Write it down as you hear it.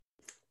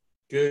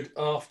Good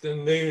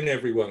afternoon,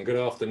 everyone. Good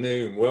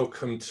afternoon.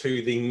 Welcome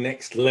to the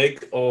next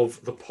leg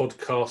of the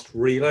podcast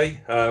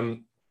relay.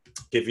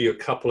 Give you a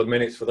couple of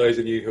minutes for those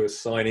of you who are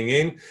signing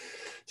in,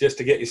 just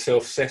to get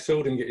yourself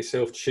settled and get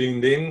yourself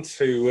tuned in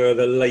to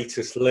the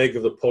latest leg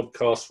of the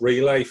podcast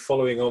relay,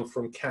 following on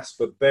from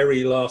Casper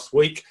Berry last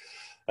week.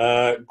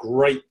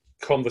 Great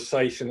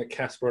conversation that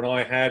Casper and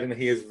I had, and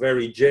he has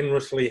very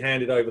generously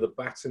handed over the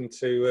baton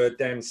to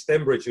Dan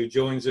Stembridge, who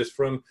joins us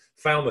from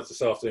Falmouth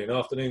this afternoon.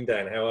 Afternoon,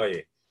 Dan. How are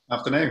you?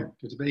 Afternoon.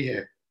 Good to be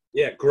here.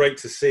 Yeah, great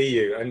to see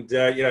you. And,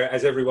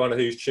 as everyone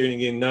who's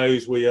tuning in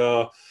knows, we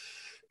are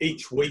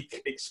each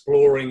week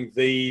exploring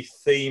the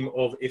theme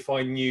of if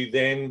I knew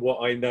then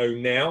what I know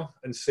now,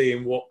 and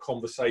seeing what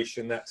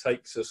conversation that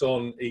takes us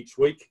on each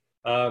week.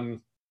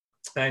 And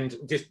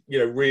just,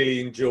 really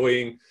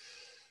enjoying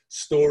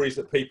stories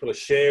that people are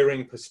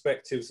sharing,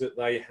 perspectives that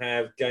they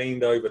have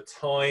gained over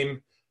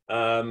time,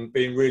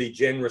 being really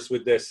generous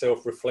with their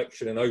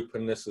self-reflection and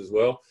openness as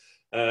well.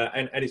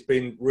 And it's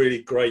been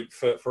really great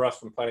for us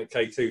from Planet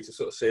K2 to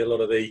sort of see a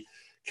lot of the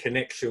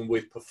connection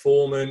with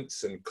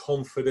performance and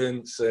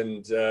confidence,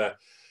 and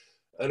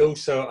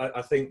also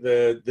I think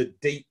the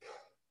deep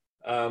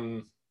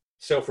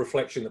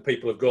self-reflection that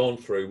people have gone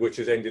through, which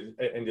has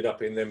ended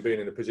up in them being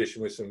in a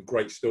position with some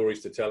great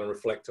stories to tell and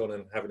reflect on,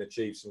 and having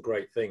achieved some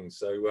great things.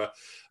 So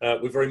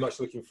we're very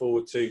much looking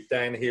forward to,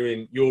 Dan,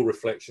 hearing your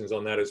reflections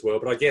on that as well.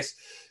 But I guess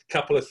a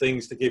couple of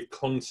things to give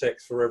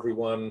context for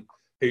everyone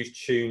who's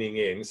tuning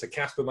in. So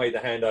Casper made the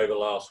handover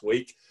last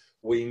week.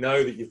 We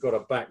know that you've got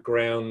a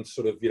background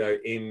sort of,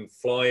 in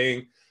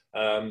flying,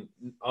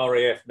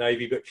 RAF,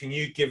 Navy, but can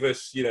you give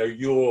us,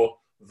 your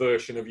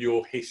version of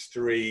your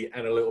history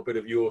and a little bit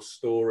of your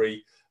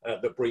story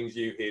that brings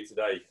you here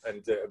today?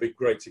 And it'd be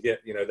great to get,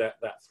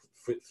 that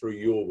fit through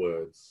your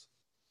words.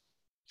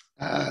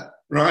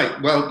 Right.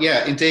 Well,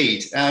 yeah,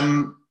 indeed.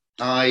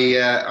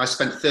 I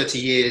spent 30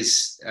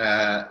 years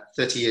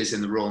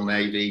in the Royal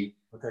Navy.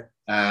 Okay.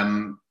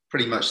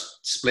 Pretty much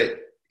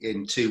split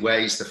in two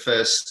ways. The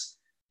first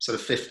sort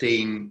of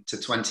 15 to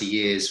 20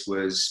 years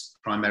was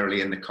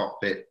primarily in the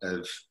cockpit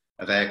of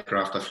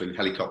aircraft. I flew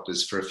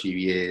helicopters for a few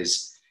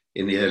years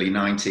in the early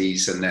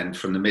 90s, and then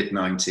from the mid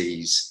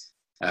 90s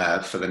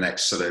for the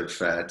next sort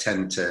of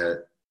 10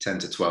 to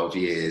 12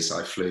 years,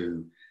 I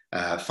flew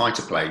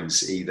fighter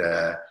planes,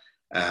 either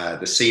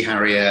the Sea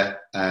Harrier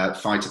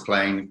fighter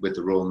plane with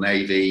the Royal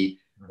Navy,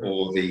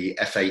 or the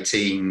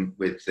F-18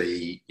 with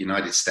the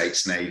United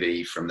States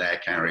Navy from their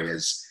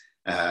carriers,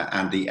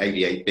 and the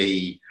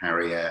AV-8B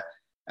Harrier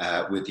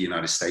with the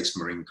United States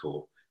Marine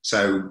Corps.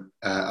 So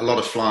a lot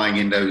of flying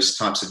in those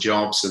types of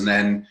jobs, and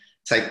then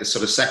take the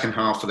sort of second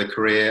half of the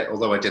career,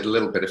 although I did a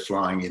little bit of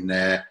flying in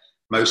there,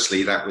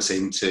 mostly that was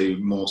into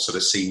more sort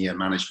of senior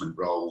management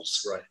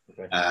roles, right.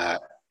 Okay.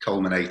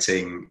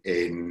 Culminating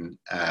in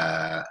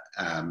a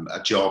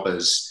job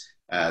as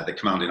the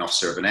commanding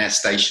officer of an air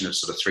station of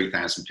sort of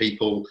 3,000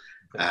 people,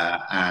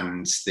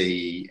 and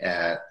the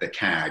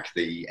CAG,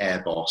 the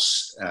air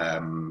boss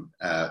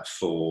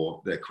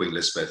for the Queen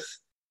Elizabeth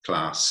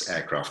class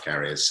aircraft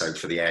carriers. So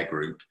for the air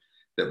group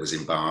that was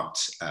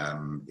embarked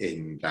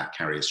in that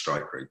carrier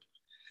strike group.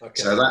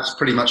 Okay. So that's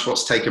pretty much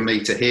what's taken me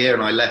to here.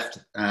 And I left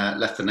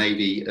the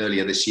Navy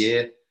earlier this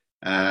year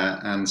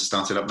and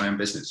started up my own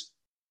business.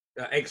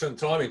 Excellent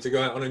timing to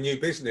go out on a new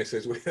business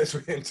as we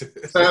enter.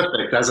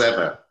 Perfect, as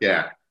ever.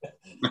 Yeah.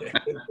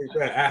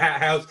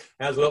 How's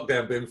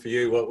lockdown been for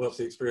you? What's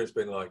the experience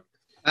been like?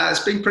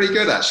 It's been pretty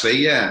good, actually.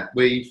 Yeah,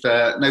 we've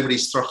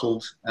nobody's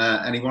throttled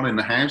anyone in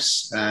the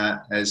house.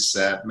 As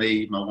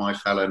me, my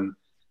wife Helen,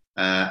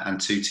 and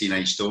two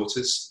teenage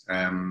daughters.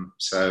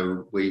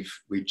 So we've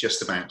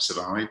just about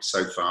survived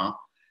so far.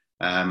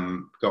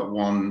 Got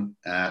one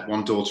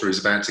daughter who's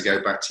about to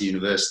go back to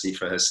university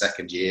for her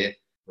second year.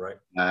 Right.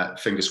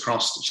 Fingers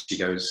crossed she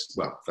goes,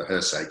 well, for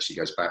her sake, she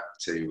goes back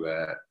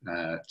to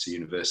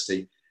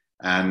university.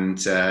 And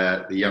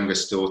the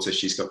youngest daughter,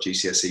 she's got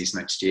GCSEs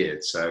next year.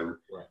 So,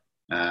 right.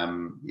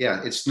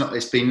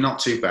 It's been not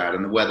too bad.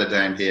 And the weather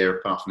down here,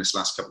 apart from this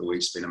last couple of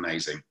weeks, has been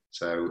amazing.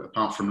 So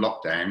apart from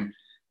lockdown,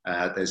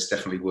 there's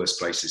definitely worse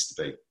places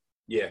to be.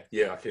 Yeah,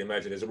 I can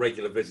imagine. As a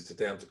regular visitor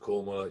down to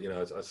Cornwall,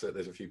 I said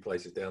there's a few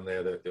places down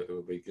there that it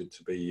would be good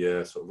to be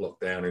sort of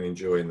locked down and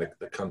enjoying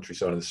the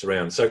countryside and the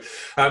surrounds. So,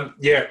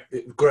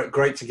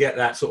 great to get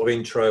that sort of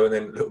intro and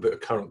then a little bit of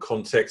current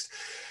context.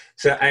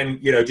 So,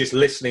 and, just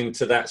listening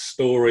to that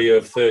story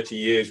of 30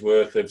 years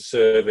worth of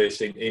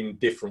service in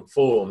different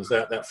forms,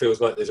 that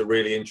feels like there's a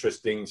really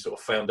interesting sort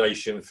of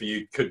foundation for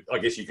you. I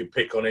guess you could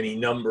pick on any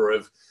number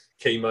of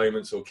key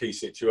moments or key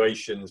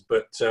situations,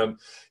 but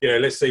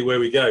let's see where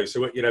we go.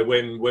 So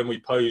when we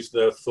pose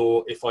the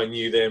thought, if I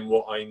knew then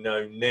what I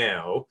know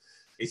now,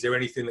 is there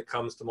anything that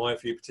comes to mind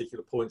for you,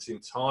 particular points in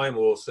time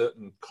or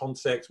certain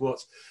context?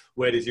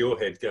 Where does your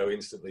head go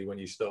instantly when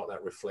you start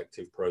that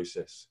reflective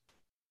process?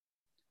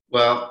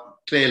 Well,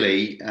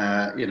 clearly,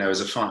 as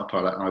a fighter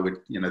pilot, I would,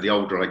 the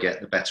older I get,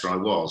 the better I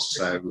was.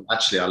 So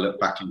actually, I look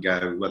back and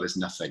go, well, there's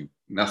nothing,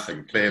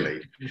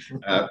 clearly.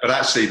 But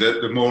actually,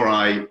 the more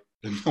I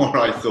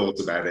thought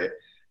about it,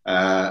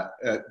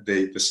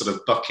 the sort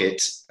of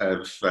bucket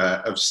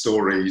of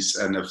stories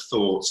and of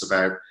thoughts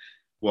about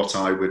what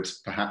I would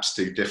perhaps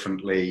do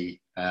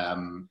differently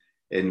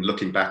in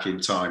looking back in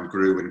time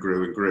grew and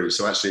grew and grew.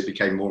 So actually it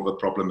became more of a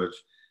problem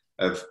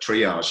of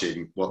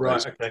triaging what right,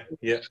 those. okay,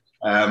 yeah.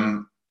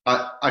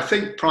 I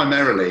think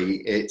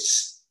primarily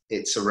it's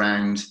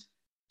around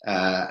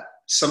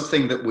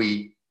something that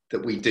we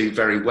do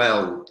very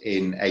well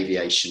in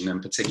aviation,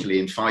 and particularly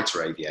in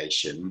fighter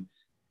aviation,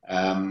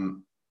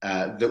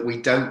 that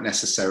we don't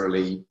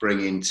necessarily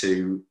bring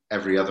into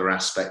every other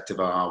aspect of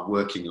our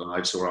working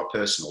lives or our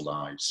personal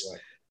lives.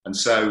 Right. And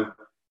so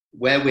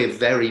where we're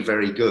very,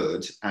 very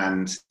good,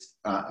 and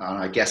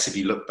I guess if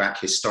you look back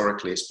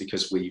historically, it's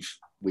because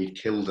we've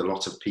killed a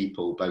lot of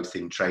people both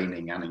in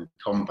training and in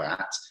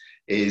combat,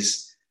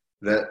 is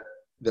that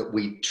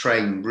we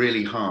train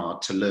really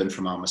hard to learn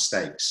from our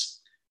mistakes.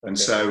 And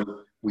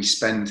so we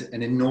spend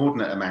an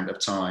inordinate amount of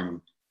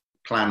time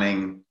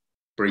planning,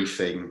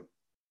 briefing,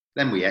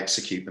 then we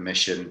execute the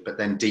mission, but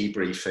then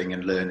debriefing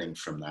and learning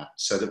from that,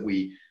 so that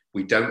we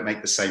don't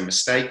make the same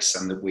mistakes,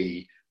 and that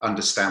we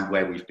understand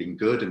where we've been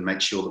good and make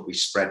sure that we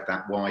spread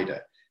that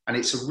wider. And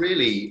it's a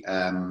really,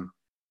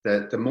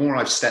 the more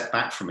I've stepped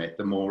back from it,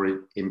 the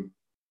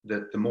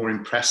more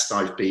impressed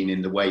I've been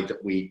in the way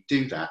that we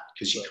do that,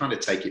 because you kind of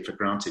take it for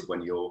granted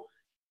when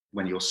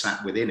you're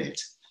sat within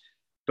it.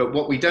 But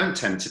what we don't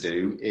tend to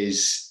do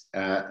is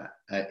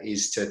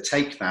to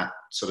take that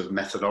sort of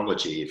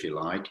methodology, if you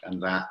like,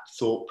 and that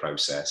thought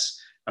process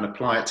and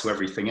apply it to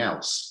everything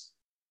else.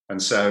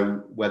 And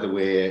so whether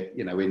we're,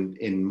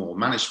 in more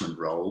management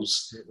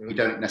roles, we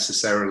don't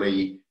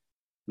necessarily,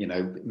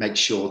 make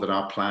sure that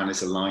our plan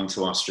is aligned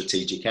to our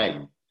strategic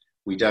aim.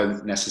 We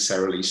don't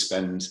necessarily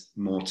spend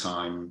more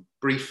time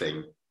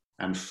briefing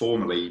and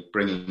formally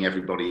bringing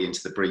everybody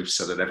into the brief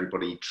so that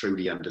everybody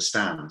truly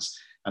understands.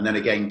 And then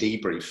again,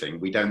 debriefing.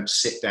 We don't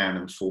sit down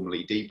and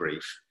formally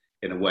debrief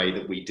in a way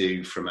that we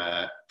do from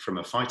a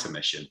fighter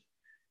mission.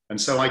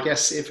 And so I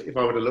guess if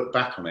I were to look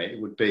back on it,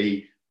 it would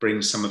be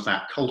bring some of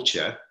that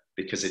culture,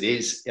 because it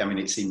is,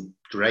 it's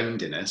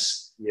ingrained in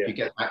us. Yeah. You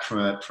get back from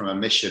a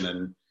mission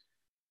and,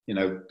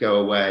 go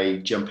away,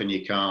 jump in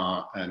your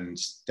car and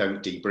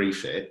don't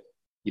debrief it,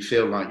 you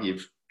feel like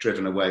you've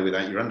driven away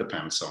without your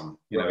underpants on.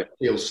 Right. It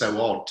feels so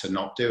odd to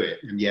not do it.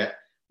 And yet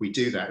we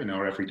do that in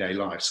our everyday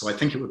life. So I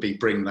think it would be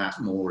bring that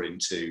more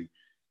into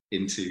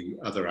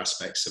other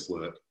aspects of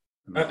work.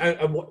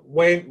 And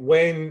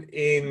when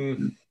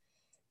in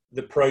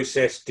the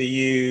process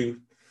the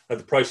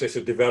process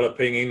of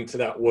developing into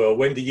that world,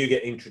 when do you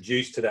get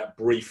introduced to that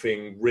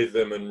briefing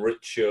rhythm and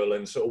ritual,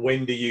 and sort of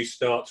when do you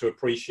start to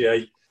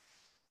appreciate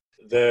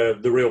the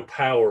real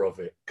power of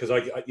it? Because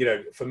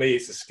for me,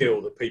 it's a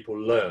skill that people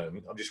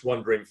learn. I'm just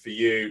wondering for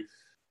you,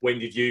 when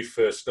did you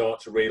first start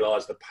to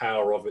realize the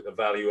power of it, the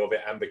value of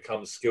it, and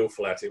become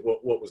skillful at it?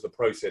 What was the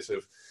process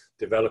of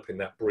developing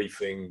that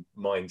briefing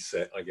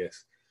mindset, I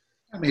guess?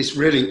 It's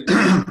really,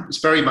 it's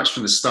very much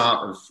from the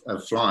start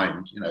of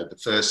flying. The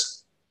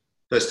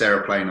first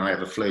aeroplane I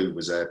ever flew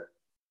was a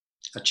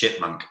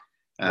Chipmunk,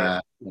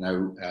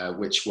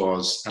 which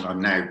was, and I'm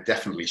now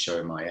definitely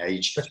showing my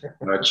age,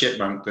 a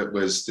Chipmunk that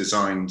was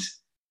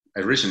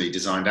originally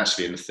designed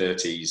actually in the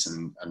 30s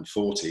and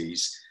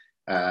 40s.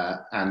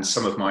 And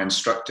some of my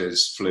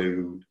instructors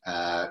flew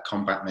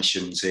combat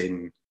missions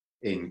in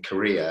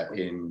Korea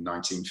in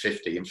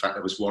 1950. In fact,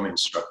 there was one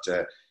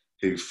instructor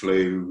who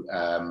flew,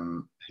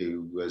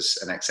 who was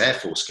an ex-Air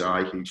Force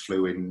guy who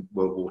flew in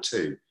World War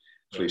II,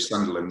 flew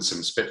Sunderlands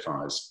and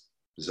Spitfires,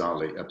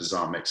 a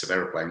bizarre mix of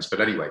aeroplanes.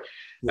 But anyway,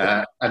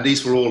 and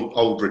these were all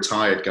old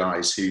retired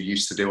guys who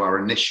used to do our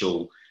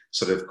initial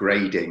sort of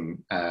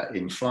grading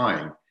in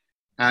flying.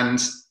 And,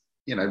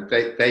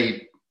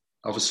 they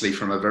obviously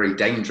from a very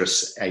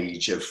dangerous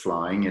age of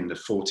flying in the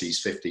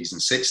 40s, 50s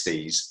and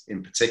 60s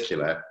in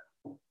particular,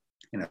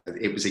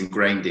 it was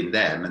ingrained in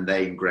them and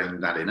they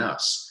ingrained that in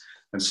us.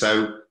 And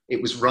so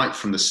it was right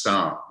from the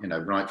start,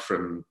 right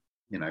from,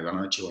 and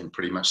I joined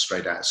pretty much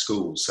straight out of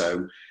school.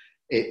 So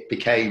it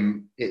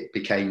became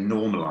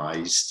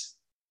normalized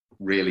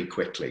really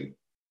quickly.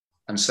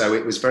 And so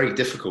it was very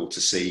difficult to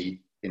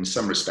see, in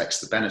some respects,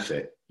 the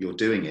benefit. You're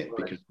doing it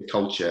because the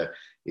culture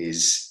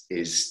is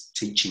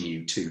teaching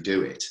you to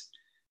do it.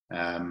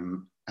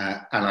 And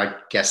I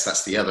guess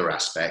that's the other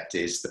aspect,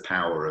 is the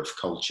power of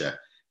culture.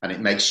 And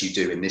it makes you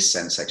do, in this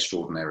sense,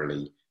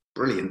 extraordinarily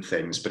brilliant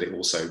things, but it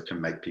also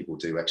can make people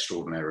do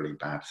extraordinarily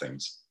bad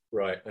things.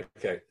 Right.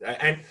 Okay.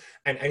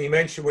 And you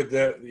mentioned with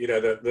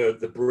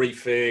the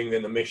briefing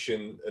and the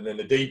mission and then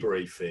the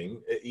debriefing,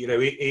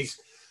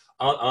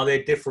 are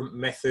there different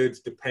methods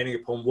depending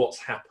upon what's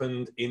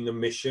happened in the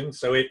mission?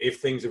 So if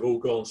things have all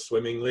gone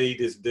swimmingly,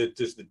 does the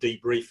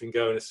debriefing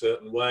go in a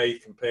certain way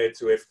compared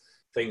to if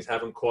things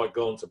haven't quite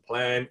gone to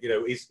plan?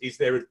 Is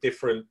there a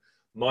different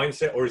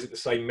mindset, or is it the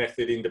same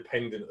method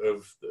independent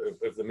of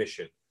the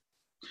mission?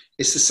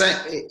 It's the same.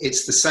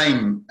 It's the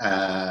same.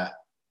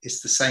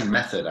 It's the same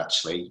method,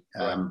 actually,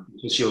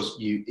 because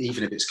you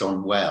even if it's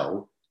gone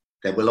well,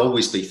 there will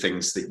always be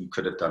things that you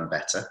could have done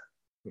better.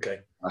 Okay.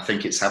 I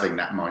think it's having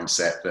that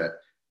mindset that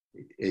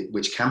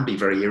which can be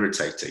very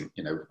irritating.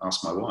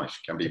 Ask my wife,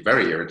 can be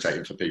very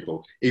irritating for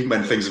people. Even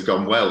when things have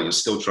gone well, you're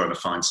still trying to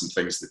find some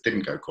things that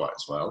didn't go quite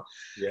as well.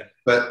 Yeah.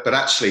 But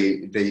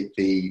actually,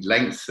 the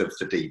length of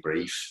the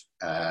debrief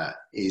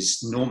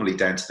is normally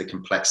down to the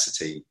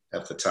complexity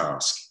of the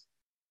task.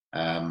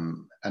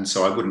 And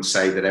so I wouldn't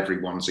say that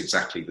everyone's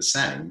exactly the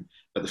same,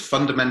 but the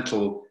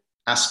fundamental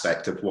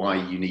aspect of why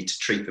you need to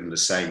treat them the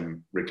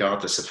same,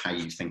 regardless of how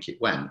you think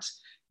it went,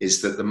 is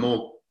that the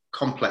more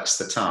complex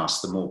the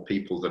task, the more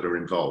people that are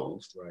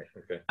involved. Right.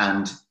 Okay.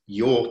 And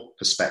your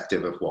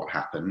perspective of what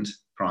happened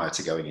prior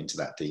to going into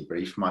that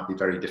debrief might be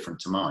very different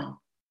to mine,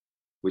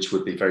 which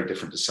would be very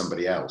different to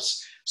somebody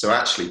else. So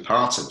actually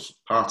part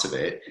of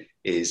it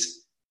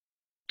is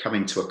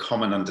coming to a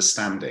common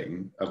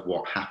understanding of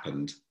what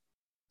happened,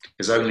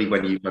 because only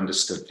when you've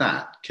understood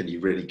that can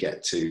you really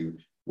get to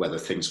whether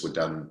things were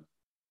done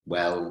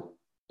well,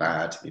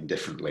 bad,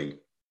 indifferently,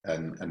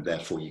 and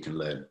therefore you can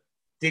learn.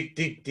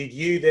 Did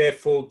you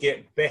therefore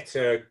get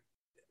better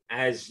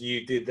as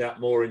you did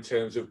that more in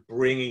terms of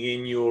bringing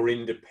in your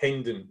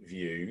independent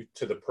view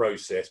to the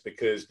process,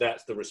 because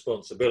that's the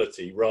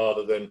responsibility,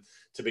 rather than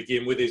to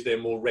begin with? Is there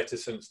more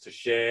reticence to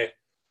share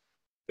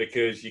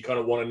because you kind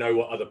of want to know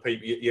what other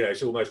people,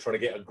 it's almost trying to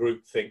get a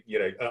group think,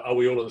 are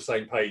we all on the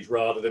same page,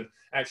 rather than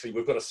actually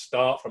we've got to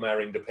start from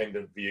our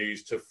independent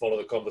views to follow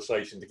the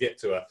conversation to get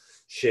to a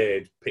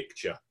shared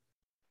picture?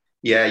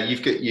 Yeah,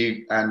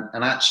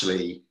 and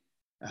actually,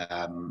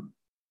 the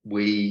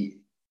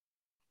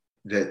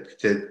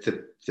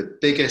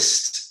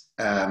biggest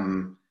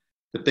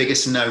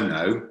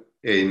no-no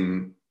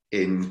in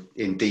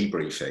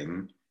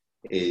debriefing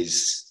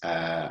is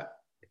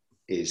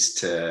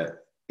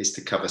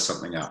to cover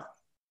something up,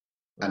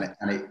 and it's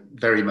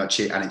very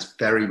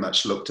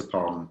much looked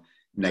upon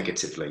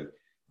negatively.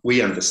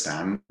 We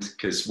understand,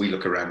 because we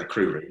look around the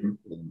crew room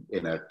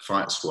in a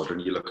fighter squadron.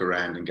 You look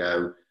around and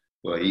go,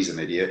 well, he's an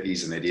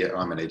idiot,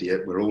 I'm an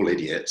idiot, we're all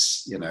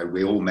idiots,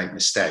 we all make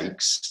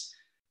mistakes,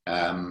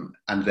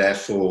 and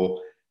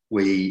therefore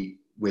we're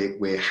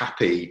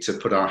happy to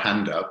put our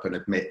hand up and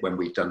admit when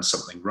we've done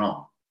something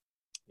wrong.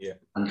 Yeah.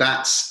 And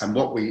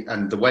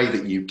the way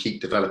that you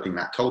keep developing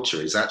that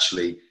culture is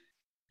actually,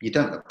 you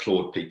don't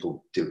applaud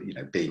people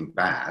being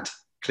bad,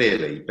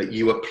 clearly, but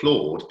you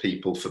applaud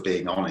people for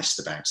being honest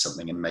about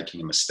something and making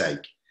a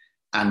mistake.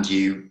 And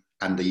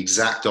the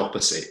exact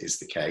opposite is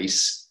the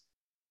case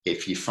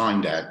if you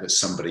find out that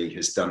somebody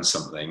has done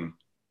something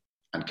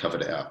and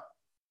covered it up.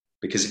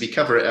 Because if you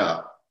cover it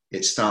up,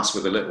 it starts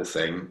with a little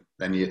thing,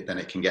 then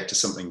it can get to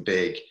something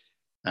big,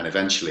 and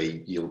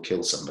eventually you'll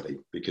kill somebody,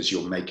 because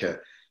you'll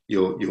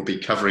be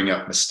covering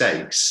up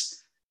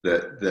mistakes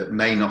that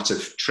may not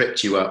have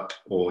tripped you up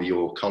or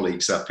your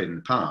colleagues up in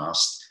the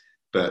past,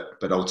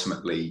 but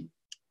ultimately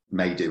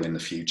may do in the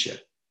future.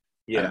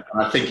 Yeah.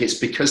 And I think it's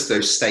because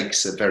those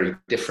stakes are very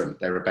different.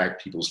 They're about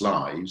people's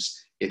lives.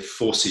 It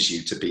forces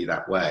you to be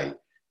that way.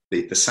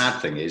 The sad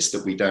thing is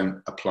that we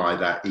don't apply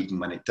that even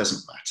when it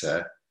doesn't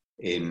matter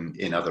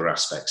in other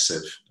aspects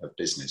of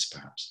business,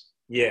 perhaps.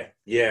 Yeah.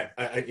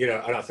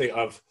 And I think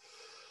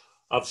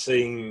I've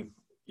seen,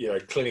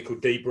 clinical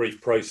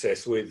debrief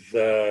process with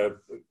a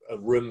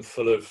room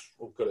full of,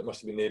 it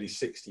must have been nearly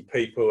 60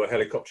 people, a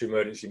helicopter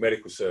emergency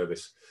medical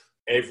service.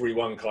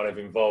 Everyone kind of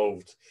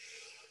involved,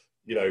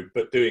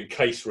 but doing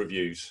case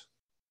reviews.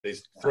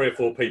 There's 3 or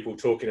 4 people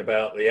talking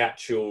about the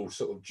actual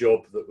sort of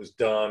job that was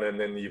done, and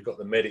then you've got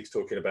the medics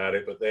talking about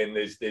it, but then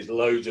there's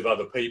loads of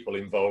other people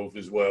involved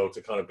as well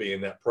to kind of be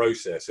in that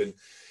process. And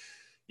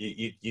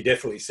you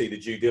definitely see the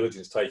due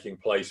diligence taking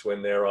place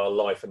when there are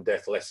life and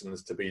death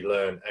lessons to be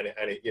learned, and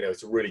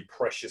it's a really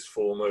precious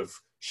form of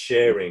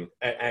sharing,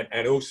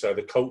 and also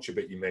the culture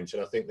bit you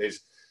mentioned. I think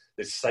there's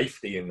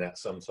safety in that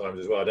sometimes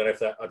as well. I don't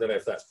know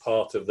if that's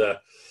part of the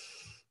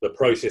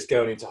process,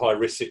 going into high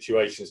risk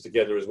situations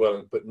together as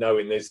well, but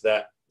knowing there's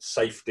that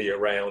safety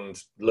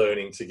around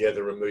learning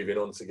together and moving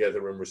on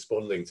together and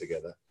responding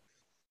together.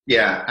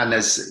 Yeah, and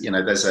there's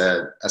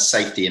a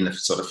safety in the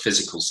sort of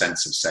physical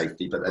sense of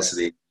safety, but there's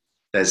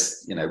but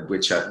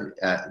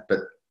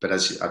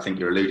as I think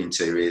you're alluding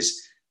to,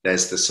 is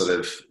there's the sort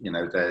of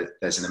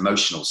there's an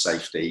emotional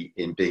safety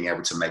in being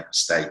able to make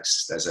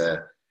mistakes. There's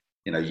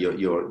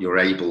you're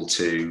able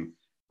to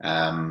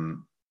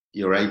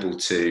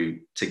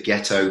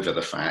get over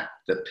the fact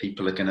that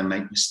people are going to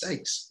make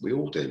mistakes. We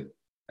all do,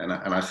 and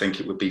I think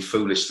it would be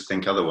foolish to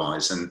think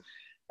otherwise. And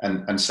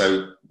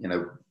so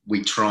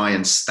we try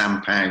and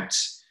stamp out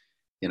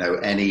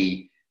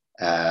any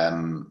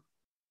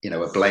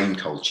a blame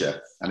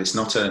culture, and it's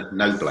not a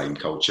no blame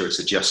culture; it's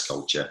a just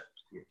culture.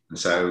 And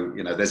so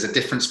there's a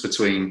difference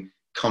between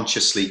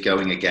consciously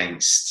going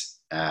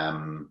against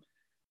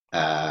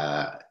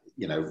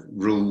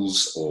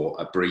rules or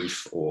a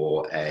brief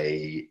or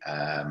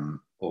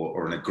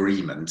or an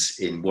agreement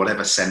in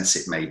whatever sense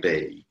it may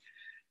be.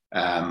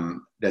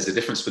 There's a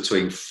difference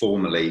between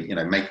formally,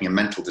 making a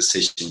mental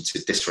decision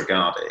to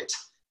disregard it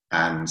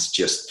and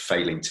just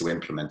failing to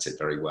implement it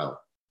very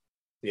well.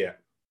 Yeah.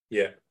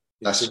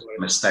 That's a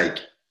mistake,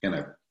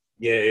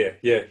 Yeah.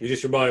 You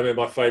just reminded me of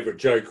my favourite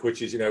joke,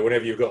 which is,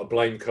 whenever you've got a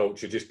blame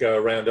culture, just go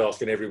around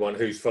asking everyone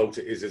whose fault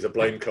it is as a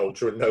blame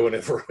culture, and no one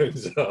ever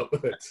owns up.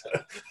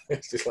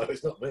 It's just like,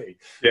 it's not me.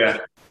 Yeah,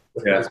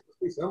 yeah,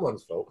 It's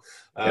someone's fault.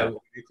 yeah.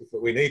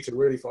 We need to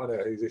really find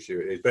out whose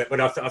issue it is.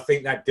 But I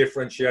think that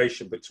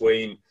differentiation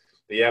between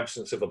the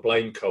absence of a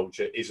blame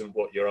culture isn't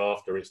what you're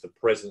after. It's the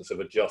presence of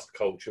a just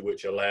culture,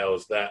 which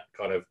allows that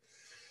kind of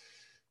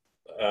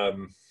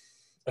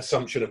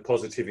assumption of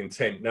positive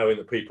intent, knowing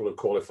that people are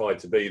qualified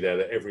to be there,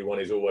 that everyone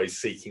is always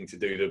seeking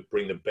to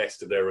bring the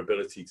best of their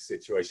ability to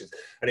situations.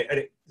 And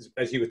it,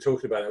 as you were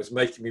talking about, it was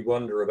making me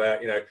wonder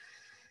about,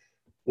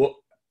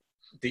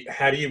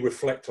 how do you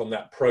reflect on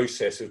that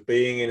process of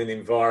being in an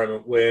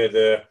environment where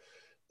the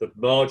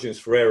margins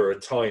for error are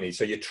tiny,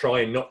 so you're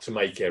trying not to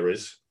make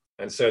errors,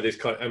 and so there's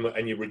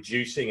and you're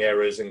reducing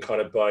errors and kind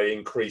of by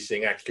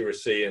increasing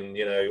accuracy and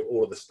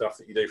all of the stuff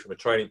that you do from a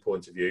training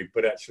point of view,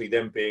 but actually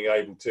then being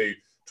able to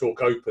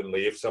talk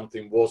openly if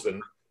something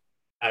wasn't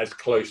as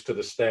close to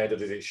the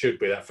standard as it should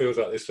be. That feels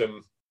like there's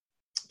some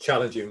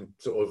challenging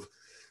sort of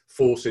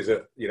forces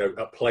at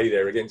play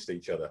there against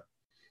each other.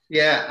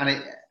 Yeah,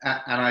 and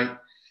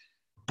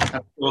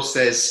of course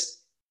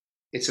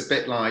it's a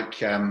bit like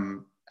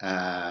going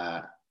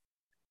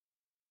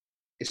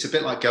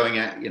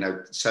out.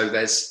 So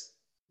there's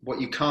what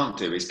you can't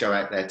do is go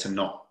out there to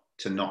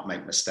not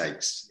make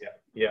mistakes.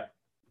 Yeah.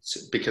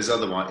 So, because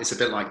otherwise, it's a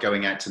bit like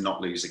going out to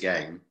not lose a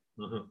game.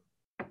 Mm-hmm.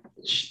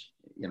 Which,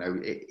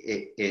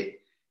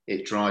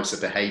 it drives a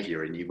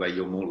behaviour in you where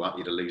you're more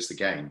likely to lose the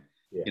game.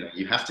 Yeah.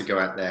 You have to go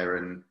out there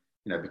and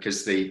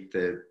because the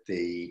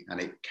and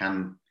it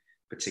can,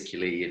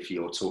 particularly if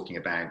you're talking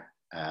about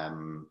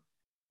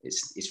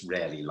it's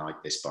rarely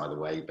like this, by the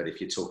way, but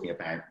if you're talking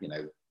about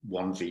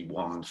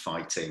 1v1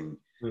 fighting,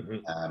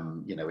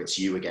 mm-hmm. It's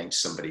you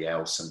against somebody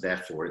else, and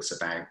therefore it's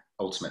about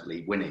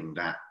ultimately winning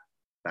that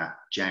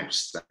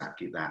joust, that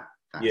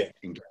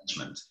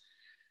engagement.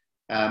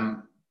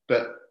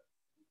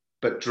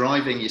 But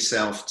driving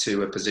yourself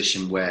to a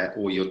position where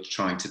all you're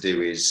trying to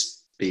do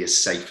is be as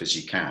safe as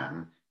you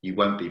can, you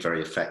won't be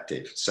very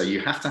effective. So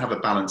you have to have a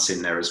balance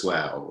in there as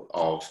well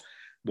of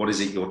what is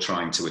it you're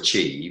trying to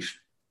achieve,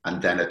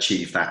 and then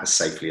achieve that as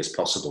safely as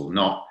possible.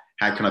 Not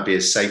how can I be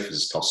as safe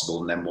as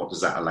possible, and then what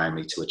does that allow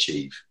me to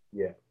achieve?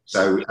 Yeah.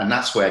 So, and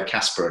that's where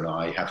Casper and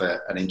I have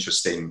an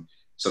interesting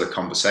sort of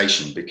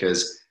conversation,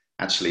 because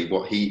actually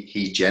what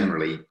he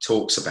generally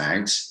talks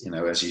about, as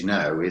you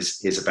know,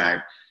 is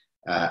about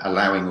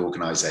allowing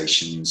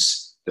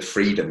organisations the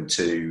freedom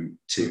to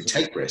mm-hmm.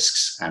 take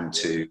risks and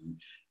to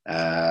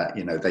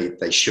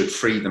they should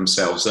free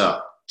themselves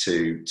up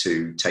to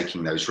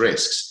taking those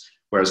risks.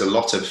 Whereas a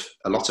lot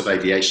of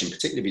aviation,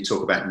 particularly if you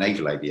talk about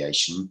naval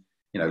aviation,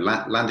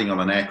 landing on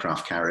an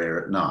aircraft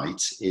carrier at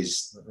night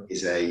is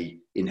a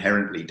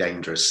inherently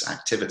dangerous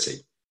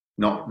activity.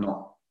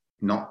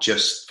 Not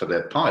just for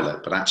the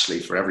pilot, but actually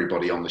for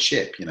everybody on the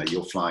ship.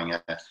 You're flying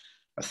a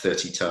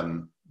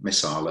 30-ton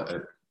missile at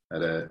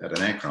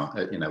an aircraft,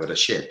 at a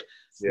ship,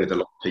 with a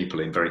lot of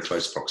people in very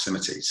close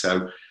proximity.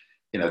 So,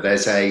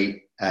 there's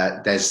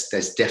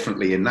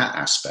definitely in that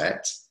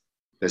aspect,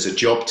 there's a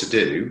job to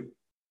do.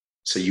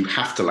 So you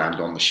have to land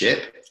on the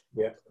ship.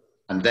 Yeah.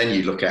 And then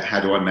you look at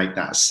how do I make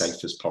that as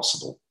safe as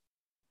possible?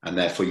 And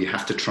therefore you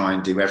have to try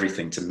and do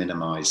everything to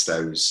minimize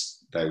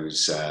those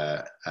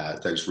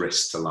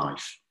risks to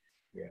life.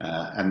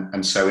 Yeah.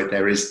 And so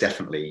there is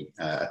definitely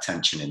a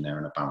tension in there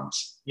and a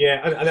balance.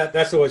 Yeah, and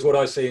that's always what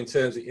I see in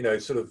terms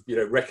of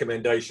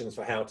recommendations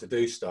for how to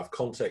do stuff.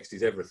 Context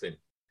is everything.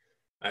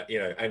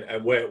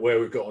 And where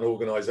we've got an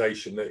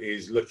organisation that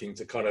is looking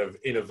to kind of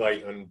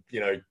innovate and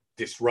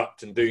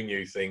disrupt and do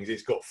new things,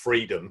 it's got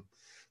freedom.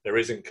 There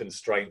isn't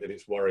constraint that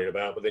it's worried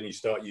about. But then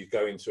you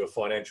go into a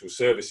financial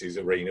services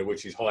arena,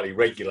 which is highly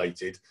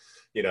regulated,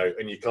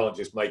 and you can't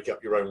just make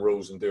up your own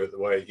rules and do it the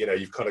way,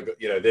 you've kind of got,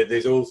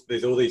 there's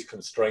all these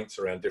constraints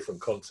around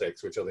different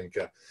contexts, which I think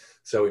are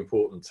so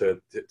important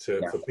for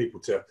people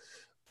to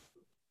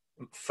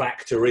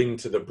factor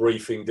into the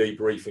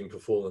debriefing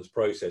performance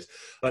process.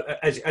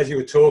 As you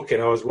were talking,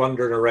 I was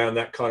wondering around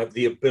that kind of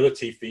the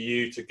ability for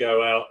you to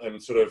go out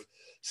and sort of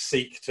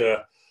seek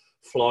to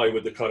fly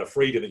with the kind of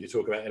freedom that you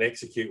talk about and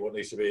execute what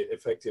needs to be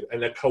effective,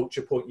 and the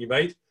culture point you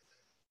made,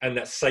 and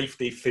that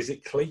safety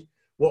physically.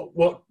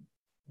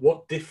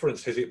 What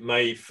difference has it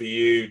made for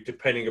you,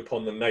 depending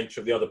upon the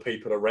nature of the other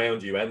people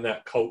around you and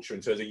that culture,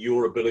 in terms of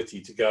your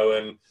ability to go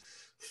and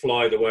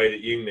fly the way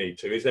that you need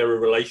to? Is there a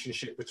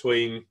relationship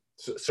between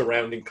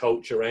surrounding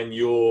culture and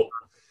your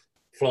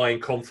flying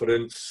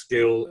confidence,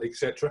 skill,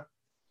 etc.?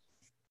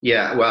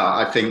 Yeah, well,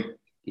 I think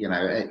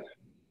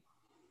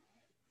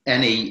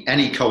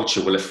any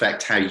culture will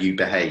affect how you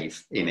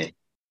behave in it.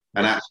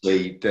 And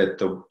actually,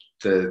 the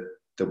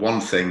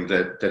one thing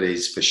that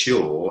is for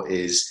sure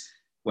is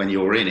when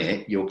you're in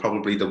it, you're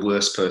probably the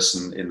worst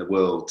person in the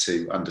world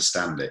to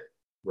understand it.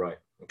 Right.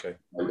 Okay.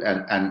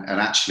 And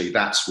actually,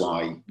 that's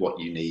why what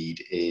you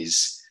need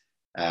is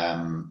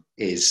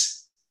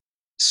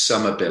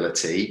some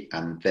ability,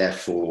 and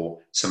therefore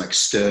some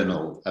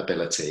external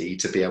ability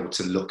to be able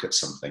to look at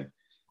something.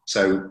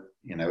 So,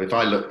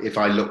 if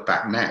I look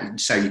back now,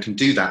 so you can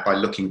do that by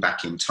looking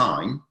back in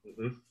time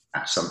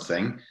at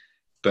something,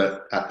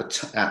 but at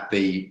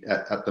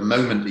the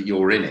moment that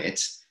you're in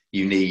it,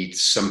 you need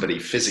somebody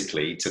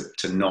physically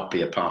to not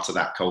be a part of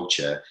that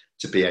culture,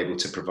 to be able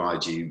to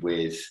provide you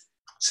with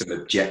some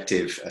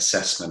objective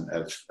assessment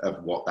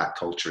of what that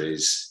culture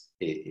is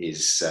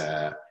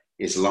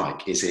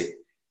like. Is it,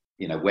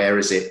 where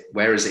is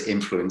it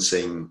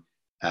influencing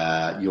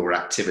your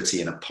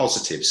activity in a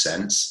positive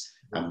sense,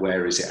 and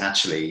where is it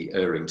actually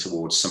erring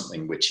towards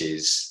something which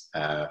is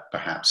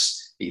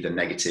perhaps either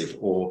negative,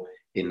 or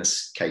in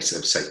the case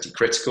of safety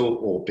critical,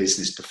 or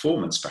business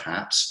performance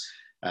perhaps,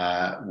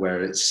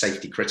 where it's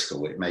safety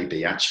critical, it may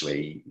be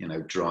actually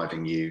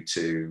driving you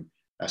to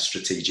a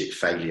strategic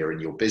failure in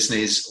your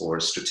business, or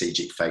a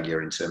strategic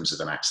failure in terms of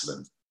an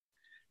accident.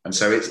 And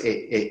so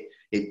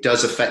it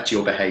does affect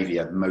your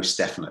behavior, most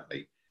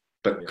definitely,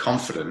 but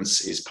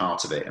confidence is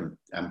part of it.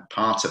 And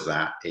part of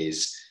that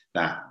is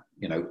that,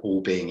 all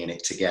being in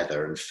it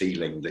together and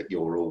feeling that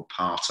you're all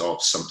part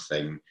of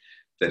something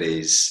that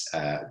is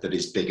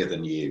bigger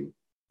than you.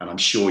 And I'm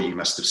sure you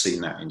must have seen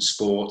that in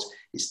sport.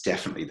 It's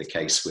definitely the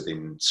case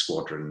within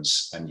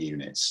squadrons and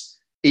units,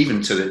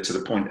 even to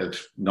the point of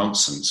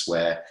nonsense,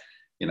 where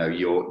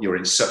you're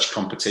in such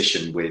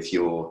competition with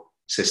your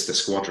sister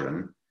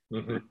squadron,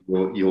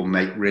 you'll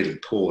make really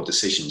poor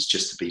decisions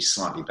just to be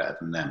slightly better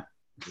than them.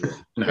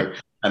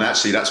 And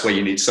actually, that's where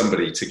you need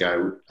somebody to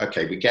go,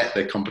 okay, we get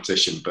the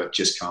competition, but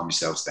just calm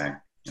yourselves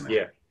down.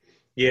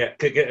 Yeah.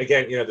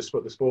 Again,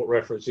 the sport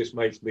reference just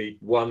makes me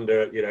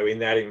wonder, in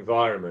that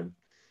environment,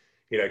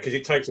 because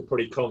it takes a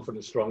pretty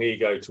confident, strong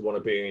ego to want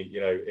to be,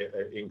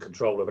 in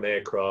control of an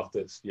aircraft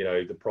that's,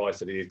 the price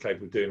that it is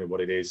capable of doing and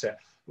what it is.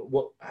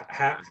 What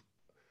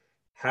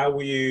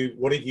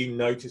did you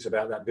notice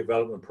about that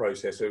development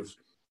process of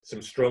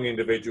some strong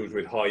individuals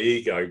with high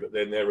ego, but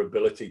then their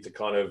ability to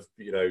kind of,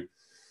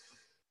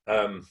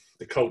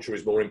 the culture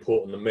is more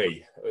important than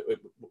me?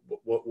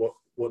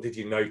 What did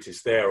you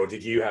notice there, or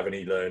did you have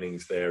any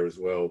learnings there as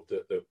well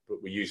that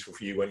were useful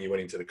for you when you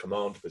went into the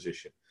command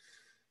position?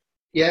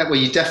 Yeah, well,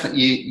 you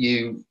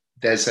definitely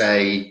there's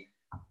a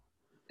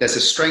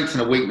strength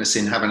and a weakness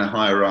in having a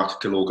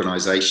hierarchical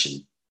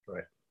organisation,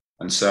 right?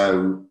 And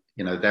so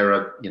there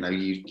are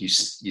you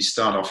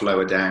start off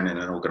lower down in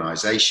an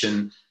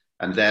organisation,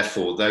 and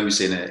therefore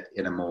those in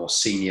a more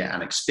senior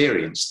and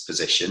experienced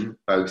position,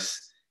 both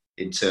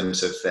in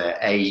terms of their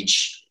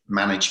age,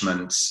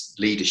 management,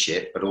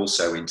 leadership, but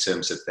also in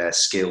terms of their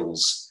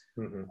skills,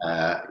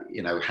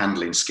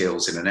 handling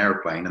skills in an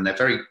airplane, and they're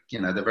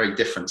very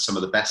different. Some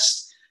of the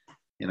best.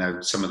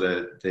 Some of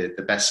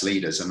the best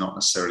leaders are not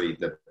necessarily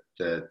the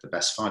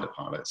best fighter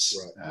pilots,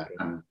 right,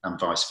 and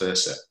vice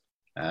versa.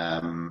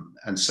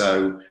 And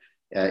so,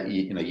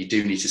 you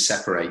do need to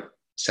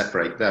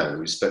separate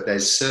those, but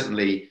there's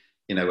certainly,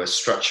 a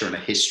structure and a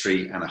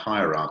history and a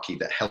hierarchy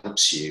that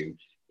helps you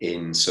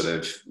in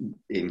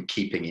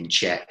keeping in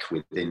check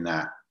within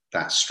that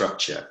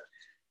structure.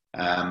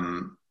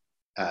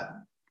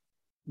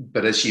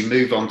 But as you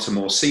move on to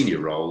more senior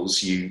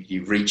roles,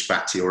 you reach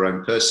back to your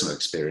own personal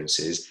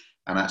experiences.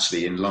 And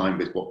actually, in line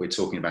with what we're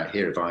talking about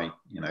here, if I,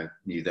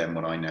 knew then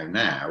what I know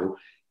now,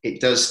 it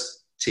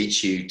does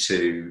teach you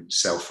to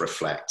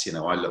self-reflect.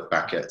 I look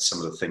back at some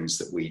of the things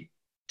that we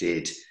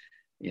did,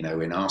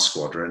 in our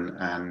squadron,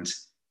 and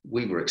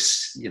we were,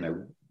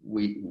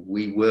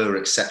 we were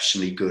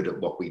exceptionally good at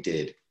what we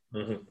did.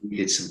 We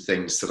did some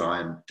things that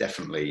I am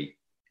definitely,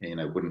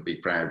 wouldn't be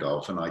proud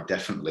of, and I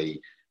definitely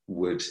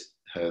would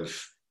have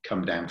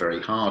come down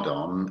very hard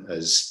on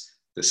as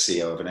the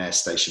CEO of an air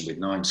station with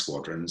 9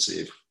 squadrons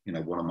if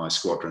one of my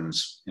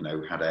squadrons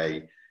had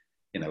an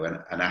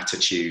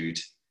attitude,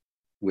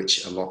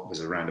 which a lot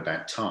was around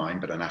about time,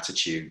 but an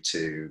attitude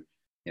to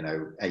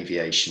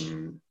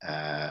aviation,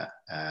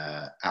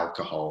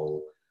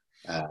 alcohol,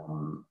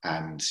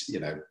 and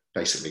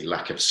basically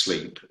lack of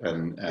sleep,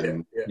 and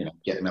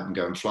getting up and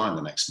going flying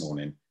the next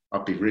morning.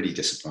 I'd be really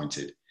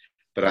disappointed.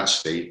 But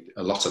actually,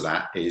 a lot of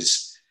that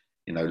is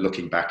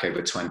looking back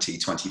over 20,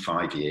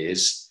 25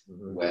 years,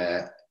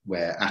 where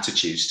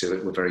attitudes to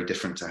it were very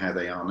different to how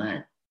they are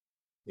now.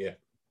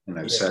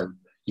 So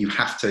you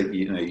have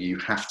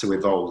to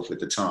evolve with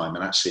the time,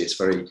 and actually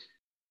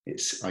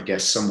it's I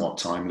guess somewhat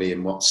timely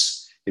in what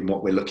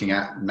we're looking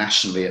at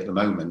nationally at the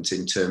moment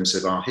in terms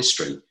of our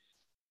history.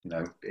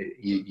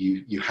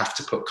 You have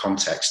to put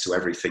context to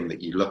everything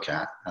that you look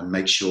at and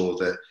make sure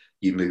that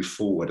you move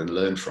forward and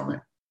learn from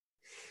it.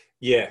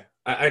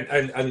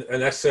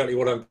 And that's certainly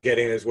what I'm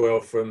getting as well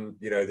from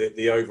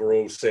the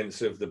overall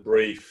sense of the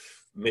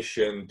brief,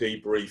 mission,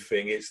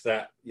 debriefing. It's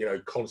that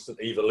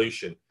constant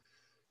evolution.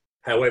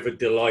 However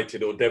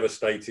delighted or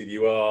devastated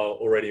you are,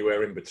 or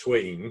anywhere in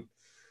between,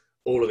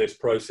 all of this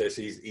process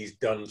is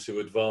done to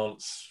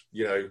advance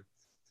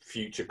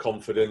future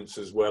confidence,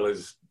 as well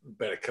as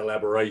better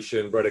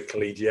collaboration, better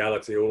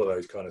collegiality, all of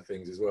those kind of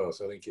things as well.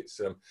 So I think it's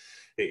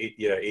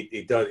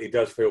it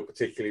does feel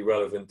particularly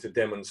relevant to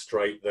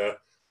demonstrate the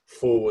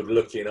forward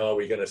looking. Are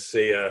we going to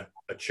see a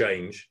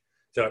change?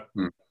 So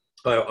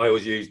I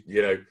always use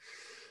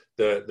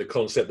the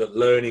concept that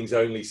learning's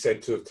only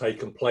said to have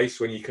taken place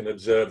when you can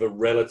observe a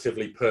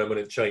relatively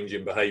permanent change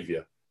in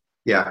behaviour.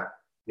 Yeah.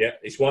 Yeah,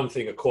 it's one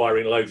thing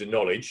acquiring loads of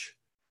knowledge,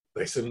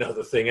 but it's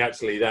another thing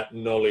actually that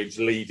knowledge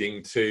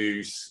leading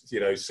to, you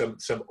know, some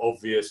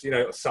obvious, you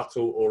know,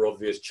 subtle or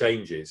obvious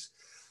changes.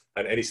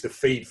 And it's the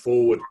feed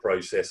forward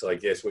process, I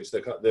guess, which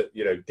the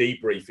you know,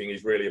 debriefing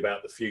is really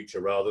about the future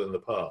rather than the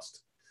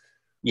past.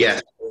 Yeah.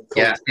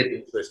 Yeah.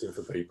 Interesting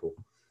for people.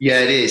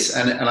 Yeah, it is.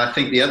 And I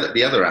think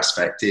the other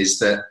aspect is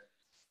that,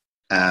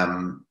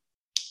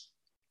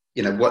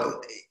 you know,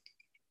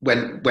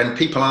 when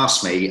people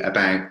ask me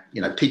about,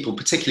 you know, people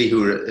particularly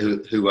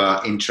who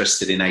are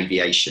interested in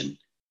aviation,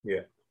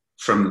 yeah,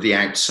 from the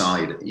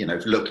outside, you know,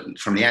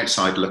 from the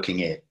outside looking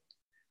in,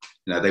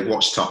 you know, they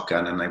watch Top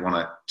Gun and they want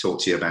to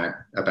talk to you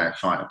about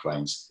fighter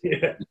planes.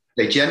 Yeah,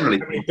 they generally.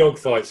 How many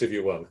dogfights have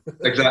you won?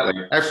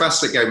 Exactly. How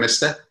fast does it go,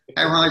 Mister?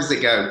 How high does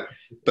it go?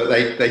 But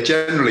they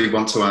generally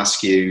want to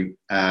ask you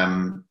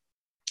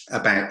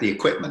about the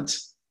equipment,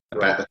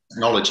 about the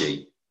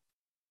technology.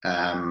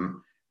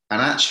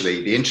 And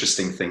actually, the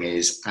interesting thing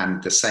is,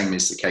 and the same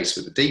is the case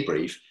with the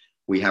debrief,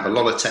 we have a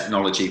lot of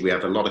technology, we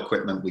have a lot of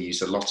equipment, we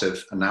use a lot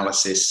of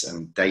analysis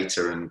and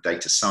data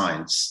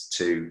science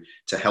to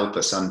help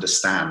us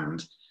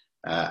understand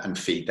and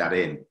feed that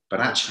in. But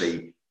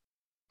actually,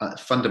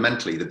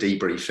 fundamentally, the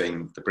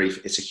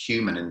brief, it's a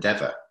human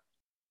endeavor.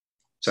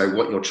 So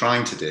what you're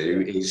trying to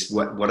do is,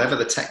 whatever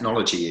the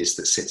technology is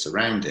that sits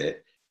around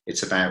it,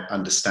 it's about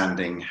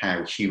understanding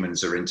how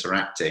humans are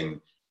interacting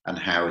and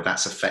how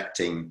that's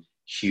affecting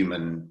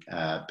human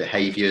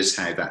behaviors,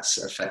 how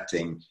that's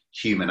affecting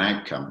human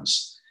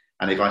outcomes.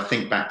 And if I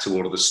think back to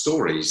all of the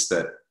stories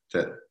that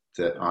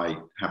I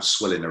have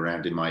swirling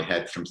around in my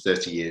head from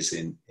 30 years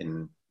in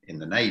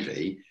the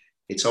Navy,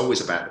 it's always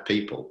about the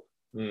people.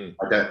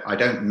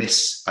 I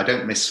miss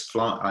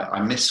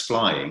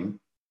flying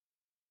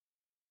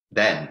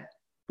then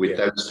with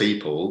those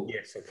people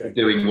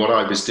doing what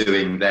I was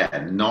doing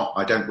then.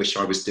 I don't wish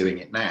I was doing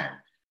it now.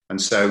 And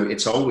so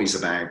it's always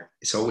about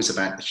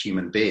the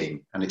human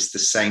being, and it's the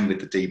same with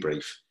the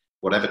debrief.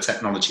 Whatever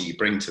technology you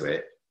bring to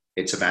it,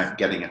 it's about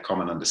getting a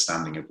common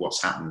understanding of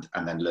what's happened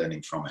and then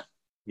learning from it.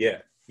 Yeah.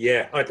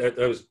 I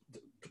was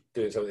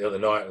doing something the other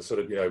night and sort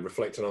of, you know,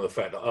 reflecting on the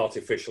fact that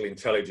artificial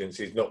intelligence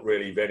is not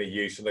really of any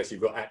use unless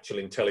you've got actual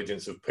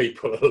intelligence of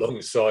people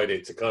alongside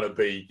it to kind of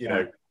be, you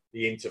know,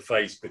 the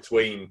interface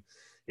between,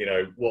 you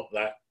know, what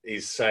that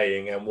is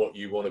saying and what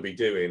you want to be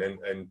doing.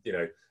 And you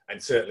know,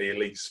 and certainly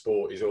elite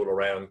sport is all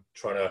around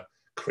trying to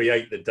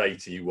create the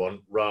data you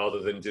want rather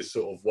than just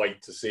sort of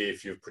wait to see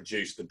if you've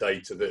produced the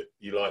data that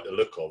you like the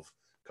look of.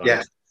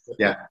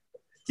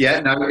 Yeah,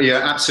 no,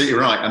 you're absolutely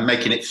right. And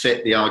making it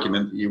fit the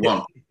argument that you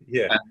want.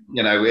 And,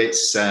 you know,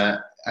 it's, and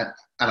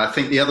I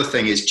think the other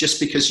thing is, just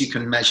because you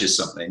can measure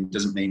something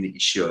doesn't mean that you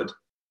should.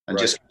 And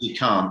just because you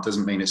can't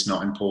doesn't mean it's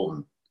not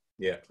important.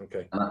 Yeah.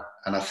 Okay.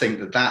 And I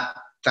think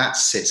that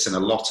sits in a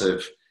lot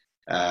of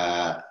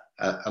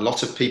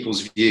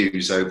people's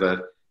views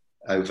over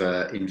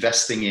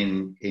investing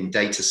in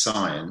data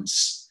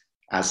science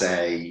as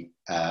an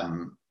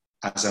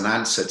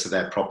answer to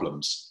their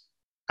problems.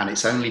 And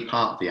it's only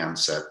part of the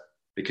answer,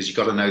 because you've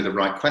got to know the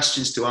right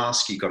questions to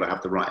ask, you've got to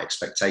have the right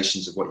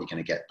expectations of what you're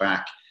going to get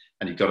back,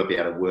 and you've got to be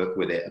able to work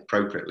with it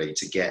appropriately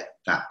to get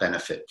that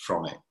benefit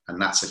from it.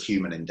 And that's a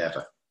human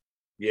endeavor.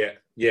 Yeah.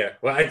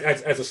 Well,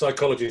 as a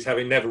psychologist,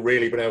 having never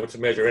really been able to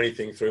measure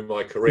anything through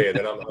my career,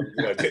 then I'm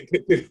you know,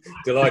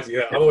 delighted. You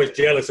know, I'm always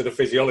jealous of the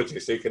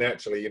physiologists who can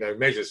actually, you know,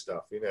 measure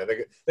stuff. You know,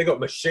 they got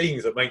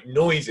machines that make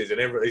noises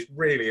and everything. It's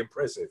really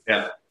impressive.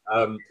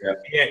 I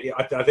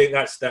think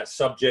that's that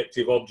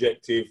subjective,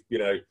 objective, you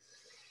know,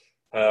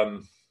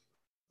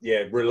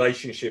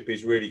 relationship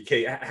is really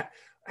key.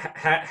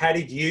 How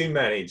did you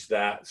manage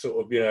that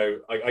sort of, you know,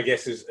 I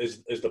guess as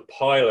the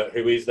pilot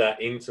who is that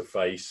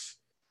interface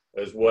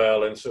as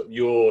well, and sort of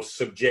your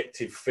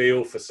subjective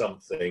feel for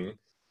something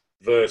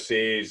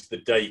versus the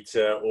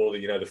data or the,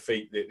 you know,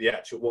 the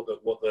actual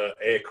what the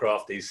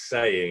aircraft is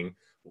saying?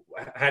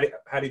 How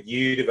did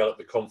you develop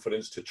the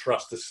confidence to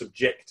trust the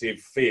subjective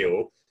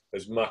feel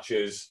as much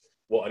as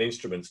what an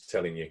instrument's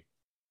telling you?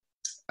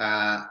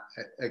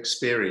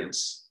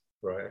 Experience.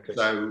 Right. Okay.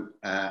 So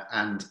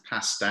and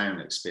pass down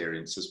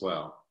experience as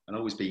well, and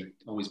always be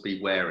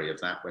wary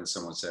of that when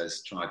someone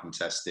says tried and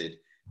tested.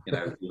 You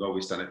know, we've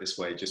always done it this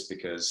way just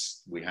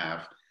because we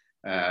have.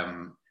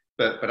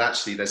 But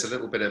actually, there's a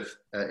little bit of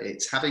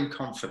it's having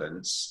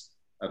confidence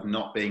of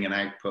not being an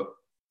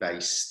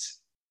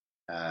output-based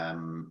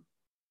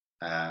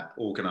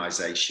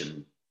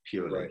organisation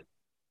purely. Right.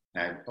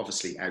 Now,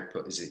 obviously,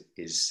 output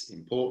is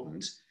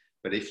important,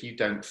 but if you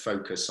don't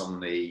focus on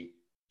the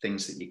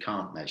things that you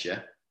can't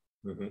measure,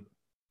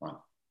 like,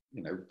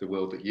 you know, the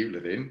world that you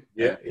live in,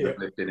 you've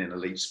lived in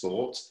elite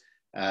sport.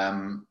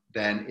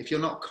 Then if you're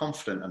not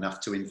confident enough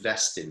to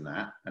invest in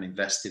that and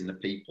invest in the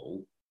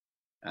people,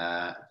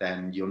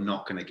 then you're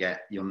not going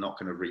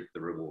to reap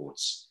the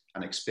rewards.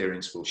 And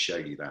experience will show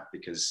you that,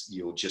 because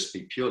you'll just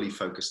be purely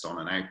focused on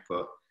an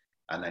output,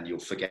 and then you'll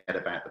forget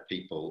about the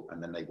people,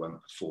 and then they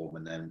won't perform,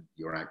 and then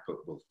your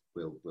output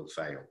will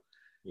fail.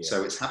 Yeah.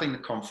 So it's having the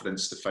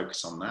confidence to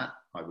focus on that,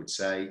 I would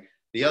say.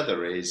 The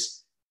other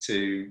is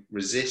to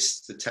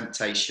resist the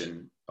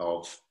temptation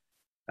of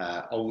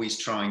always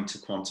trying to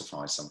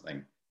quantify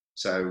something.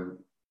 So,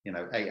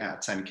 8 out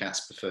of 10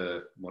 cats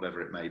prefer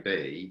whatever it may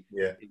be.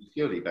 Yeah. It's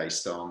purely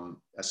based on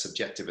a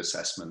subjective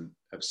assessment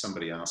of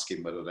somebody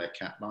asking whether their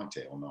cat liked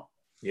it or not.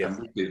 Yeah. And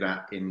we do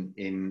that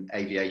in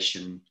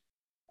aviation,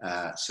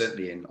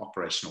 certainly in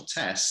operational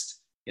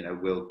test.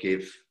 We'll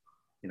give,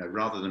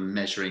 rather than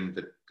measuring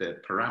the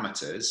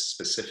parameters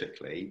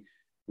specifically,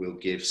 we'll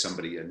give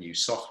somebody a new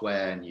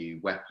software, a new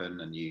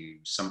weapon, a new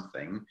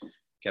something,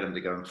 get them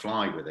to go and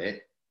fly with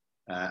it.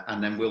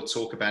 And then we'll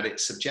talk about it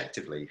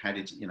subjectively. How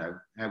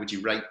would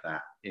you rate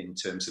that in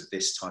terms of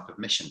this type of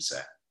mission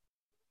set?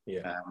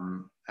 Yeah.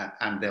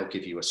 And they'll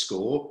give you a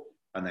score,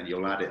 and then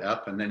you'll add it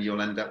up, and then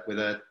you'll end up with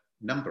a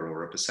number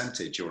or a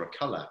percentage or a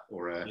color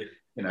or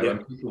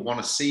and people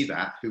want to see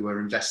that who are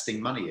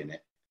investing money in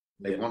it.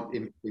 They want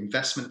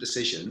investment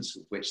decisions,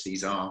 which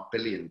these are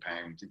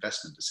billion-pound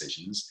investment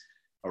decisions,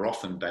 are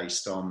often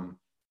based on,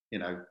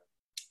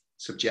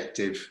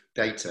 subjective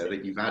data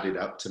that you've added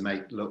up to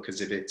make look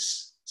as if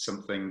it's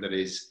something that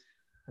is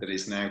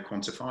now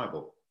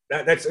quantifiable.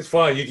 That's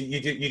fine.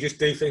 You just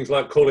do things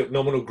like call it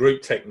nominal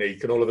group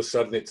technique, and all of a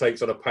sudden it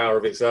takes on a power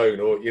of its own.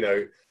 Or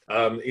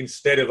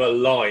instead of a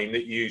line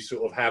that you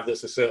sort of have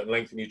that's a certain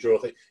length and you draw,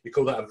 you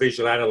call that a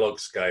visual analog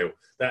scale.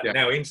 That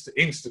now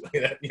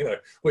instantly,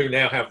 we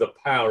now have the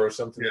power of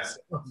something that's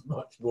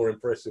much more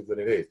impressive than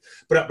it is.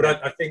 But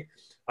I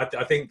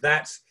think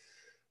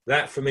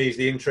that for me is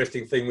the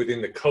interesting thing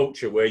within the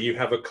culture, where you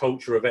have a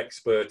culture of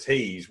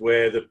expertise,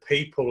 where the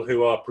people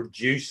who are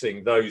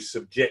producing those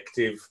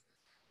subjective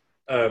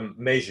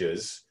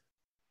measures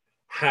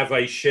have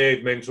a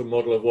shared mental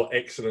model of what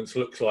excellence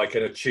looks like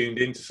and are tuned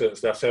into certain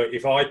stuff. So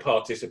if I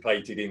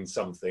participated in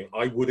something,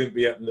 I wouldn't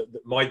be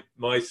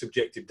my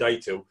subjective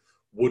data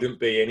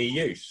wouldn't be any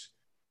use,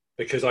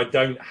 because I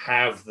don't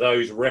have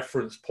those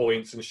reference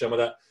points and some of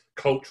that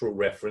cultural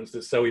reference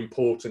that's so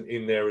important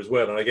in there as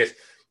well. And I guess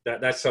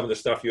that's some of the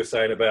stuff you're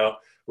saying about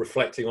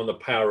reflecting on the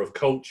power of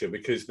culture,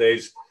 because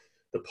there's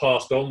the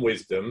passed on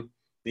wisdom,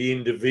 the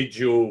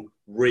individual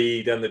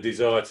read, and the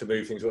desire to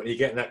move things on. You're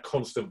getting that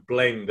constant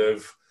blend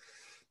of,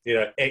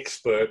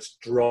 experts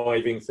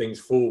driving things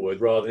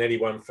forward rather than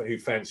anyone who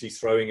fancies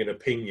throwing an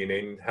opinion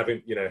in,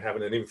 having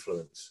an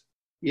influence.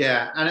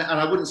 Yeah, and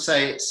I wouldn't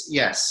say it's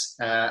yes.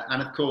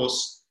 And of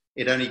course,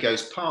 it only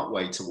goes part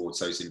way towards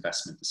those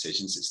investment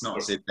decisions. It's not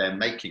as if they're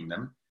making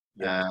them.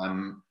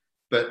 Yeah.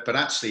 But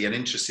actually, an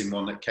interesting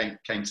one that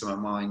came to my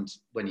mind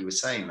when you were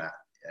saying that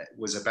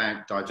was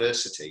about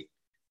diversity,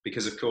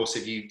 because of course,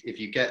 if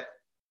you get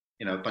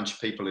a bunch of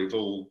people who've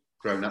all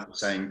grown up the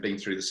same, been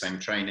through the same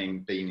training,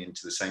 been into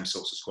the same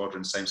sorts of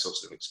squadrons, same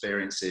sorts of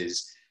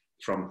experiences,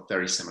 from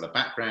very similar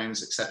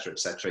backgrounds,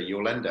 etc.,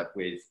 you'll end up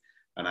with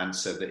an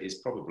answer that is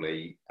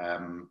probably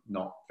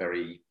not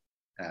very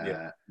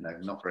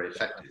not very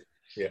effective.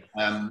 Yeah.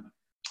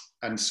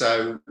 And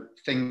so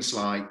things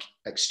like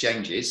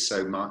exchanges.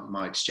 So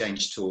my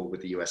exchange tour with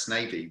the US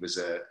Navy was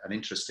an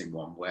interesting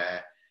one,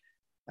 where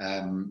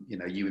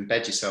you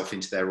embed yourself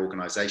into their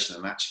organisation.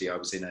 And actually, I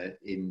was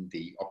in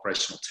the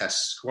operational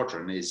test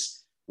squadron,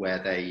 is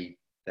where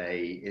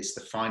it's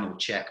the final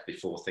check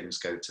before things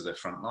go to the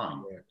front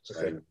line. Yeah.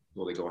 So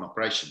before they go on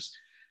operations.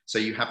 So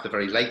you have the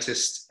very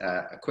latest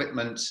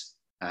equipment.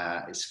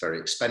 It's very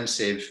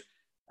expensive,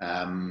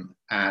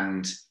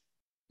 and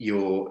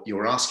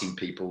you're asking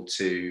people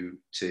to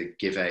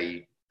give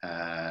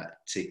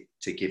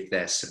to give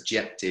their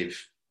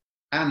subjective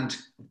and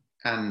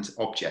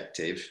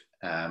objective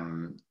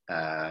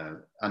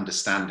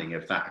understanding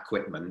of that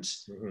equipment,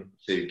 mm-hmm.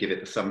 to give it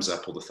the thumbs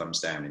up or the thumbs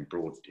down in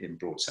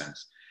broad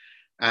sense.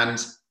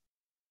 And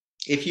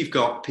if you've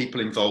got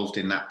people involved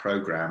in that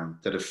program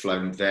that have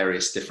flown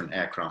various different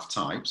aircraft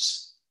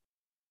types,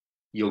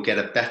 you'll get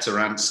a better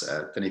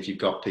answer than if you've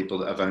got people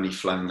that have only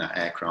flown that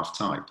aircraft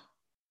type.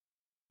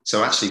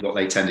 So actually what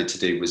they tended to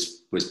do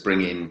was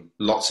bring in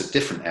lots of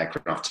different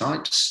aircraft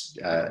types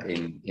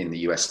in the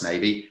US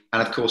Navy,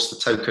 and of course the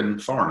token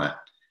foreigner.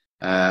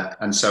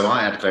 And so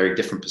I had a very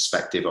different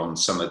perspective on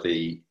some of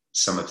the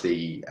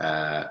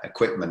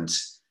equipment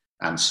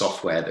and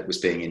software that was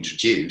being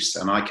introduced,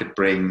 and I could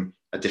bring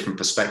a different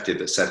perspective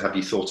that said, have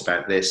you thought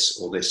about this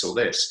or this or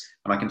this?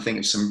 And I can think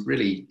of some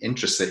really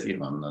interesting,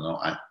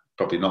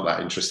 probably not that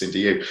interesting to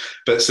you,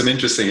 but some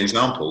interesting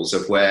examples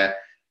of where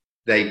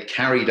they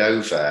carried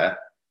over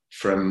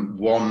from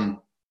one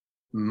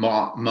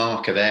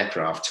mark of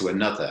aircraft to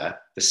another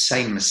the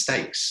same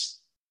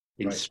mistakes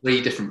in right.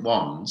 3 different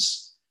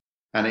ones.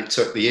 And it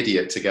took the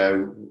idiot to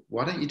go,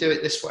 why don't you do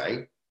it this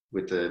way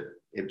with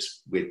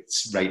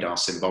radar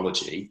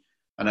symbology?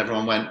 And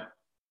everyone went,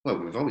 well,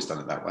 we've always done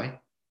it that way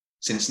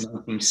since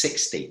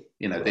 1960.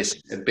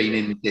 This had been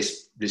in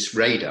this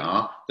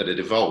radar that had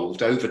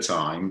evolved over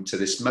time to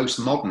this most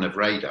modern of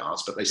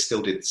radars, but they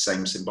still did the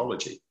same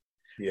symbology.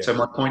 Yeah. So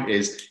my point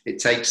is, it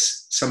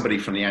takes somebody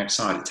from the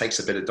outside, it takes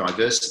a bit of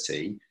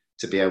diversity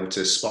to be able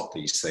to spot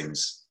these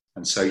things.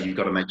 And so you've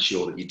got to make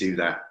sure that you do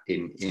that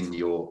in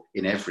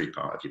every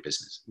part of your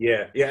business.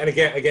 Yeah. And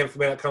again, for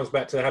me, that comes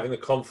back to having the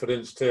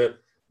confidence to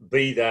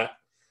be that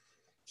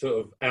sort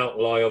of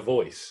outlier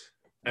voice.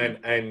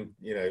 And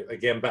you know,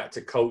 again, back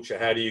to culture.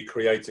 How do you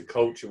create a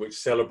culture which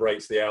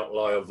celebrates the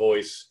outlier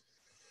voice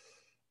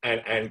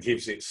and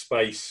gives it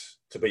space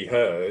to be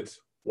heard,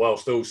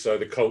 whilst also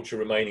the culture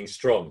remaining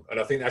strong? And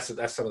I think that's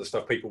some of the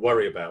stuff people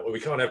worry about. Well,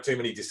 we can't have too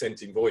many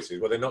dissenting voices.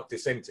 Well, they're not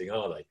dissenting,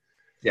 are they?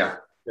 Yeah.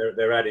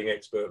 They're adding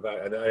expert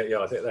value, and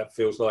I think that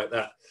feels like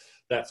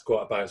that's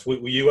quite a balance. Were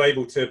you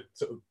able to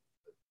sort of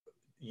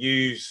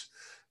use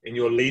in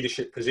your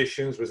leadership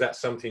positions? Was that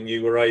something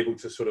you were able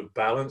to sort of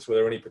balance? Were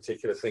there any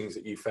particular things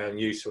that you found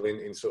useful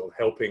in sort of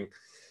helping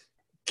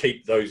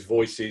keep those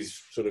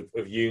voices sort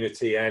of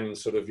unity and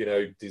sort of, you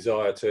know,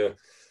 desire to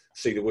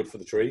see the wood for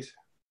the trees?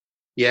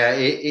 Yeah,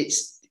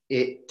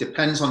 it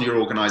depends on your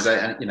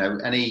organisation. You know,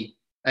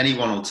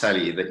 anyone will tell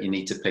you that you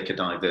need to pick a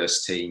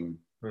diverse team.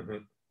 Mm-hmm.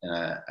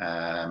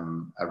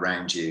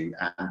 Around you,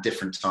 and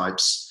different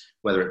types,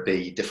 whether it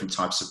be different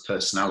types of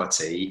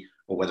personality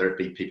or whether it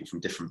be people from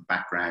different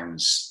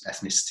backgrounds,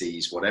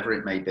 ethnicities, whatever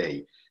it may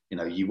be. You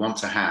know, you want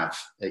to have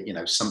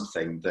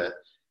something that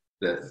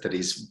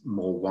is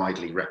more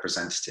widely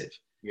representative.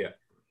 Yeah.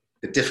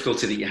 The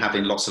difficulty that you have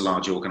in lots of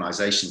large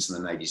organisations,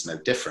 and the Navy's no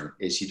different,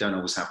 is you don't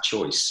always have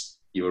choice.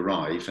 You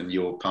arrive and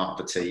you're part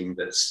of a team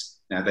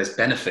now there's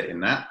benefit in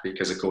that,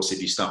 because of course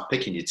if you start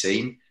picking your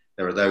team,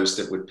 there are those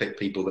that would pick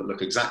people that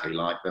look exactly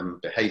like them,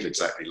 behave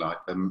exactly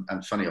like them,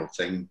 and funny old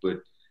thing,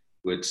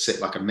 would sit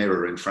like a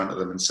mirror in front of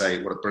them and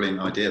say, "What a brilliant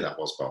idea that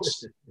was,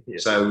 boss." Yeah.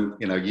 So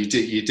you know, you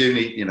do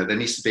need, you know, there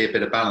needs to be a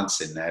bit of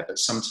balance in there, but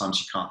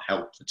sometimes you can't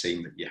help the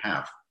team that you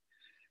have,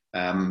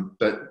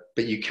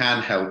 but you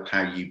can help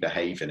how you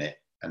behave in it,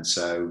 and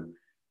so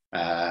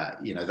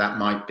you know, that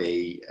might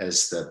be,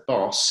 as the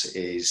boss,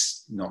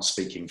 is not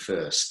speaking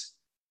first,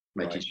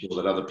 making sure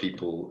that other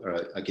people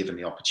are given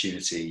the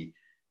opportunity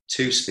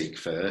to speak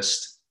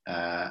first,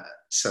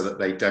 so that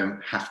they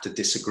don't have to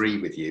disagree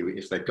with you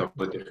if they've got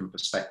a different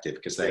perspective,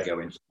 because they're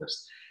going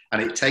first.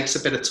 And it takes a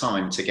bit of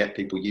time to get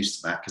people used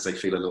to that, because they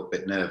feel a little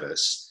bit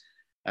nervous.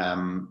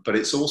 But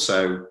it's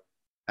also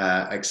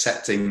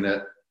accepting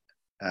that,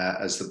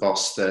 as the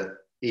boss, that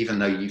even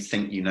though you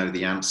think you know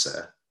the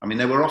answer, I mean,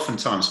 there were often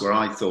times where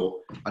I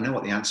thought, I know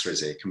what the answer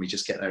is here, can we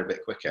just get there a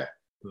bit quicker?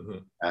 Mm-hmm.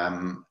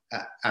 And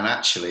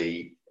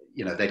actually,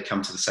 you know, they'd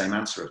come to the same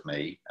answer of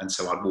me, and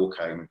so I'd walk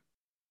home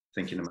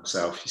thinking to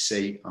myself, you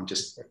see, I'm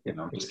just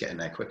getting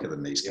there quicker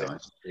than these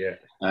guys. Yeah.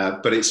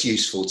 But it's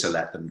useful to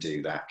let them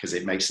do that, because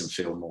it makes them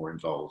feel more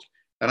involved.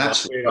 And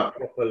actually, a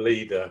proper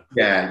leader.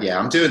 Yeah,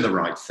 I'm doing the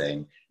right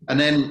thing. And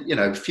then, you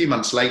know, a few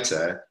months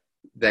later,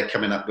 they're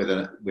coming up with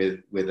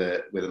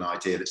an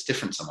idea that's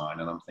different to mine,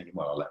 and I'm thinking,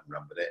 well, I'll let them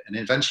run with it. And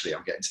eventually,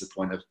 I'm getting to the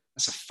point of,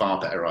 that's a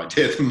far better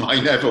idea than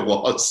mine ever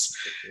was.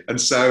 And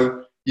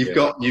so you've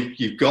got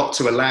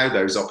to allow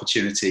those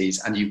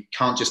opportunities, and you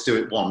can't just do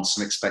it once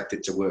and expect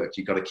it to work.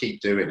 You've got to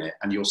keep doing it,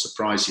 and you'll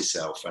surprise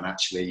yourself, and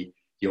actually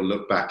you'll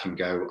look back and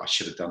go, I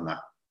should have done that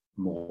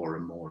more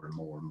and more and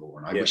more and more,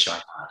 and I wish I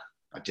had.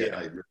 I did. Yeah.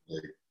 I really do.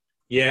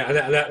 Yeah, and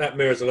that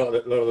mirrors a lot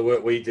of the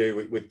work we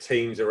do with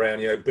teams around,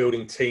 you know,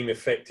 building team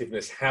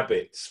effectiveness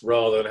habits,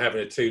 rather than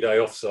having a 2-day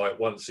offsite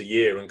once a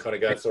year and kind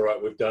of go, it's all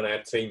right, we've done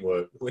our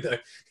teamwork.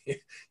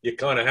 You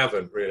kind of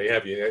haven't really,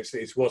 have you?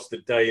 It's what's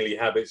the daily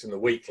habits and the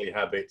weekly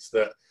habits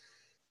that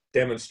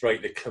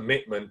demonstrate the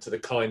commitment to the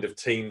kind of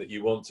team that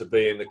you want to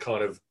be, and the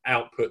kind of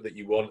output that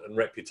you want and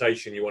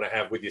reputation you want to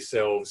have with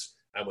yourselves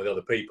and with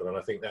other people. And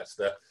I think that's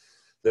the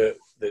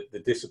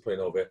discipline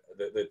of it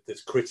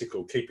that's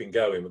critical, keeping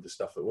going with the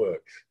stuff that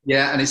works.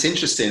 Yeah, and it's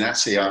interesting,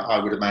 actually, I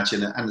would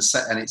imagine, and it's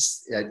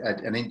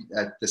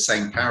the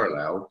same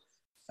parallel.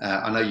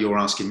 I know you're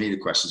asking me the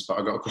questions, but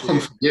I've got a one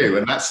for you,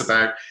 and that's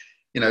about,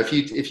 you know,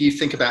 if you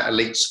think about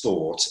elite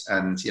sport,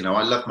 and, you know,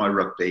 I love my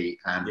rugby,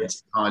 and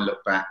I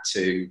look back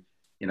to,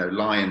 you know,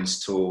 Lions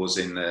tours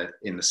in the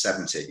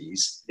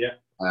 70s,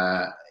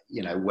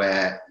 you know,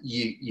 where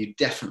you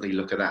definitely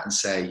look at that and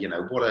say, you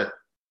know,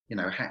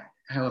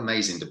 how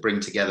amazing to bring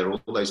together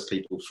all those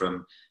people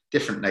from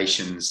different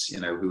nations, you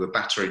know, who were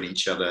battering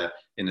each other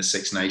in the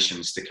Six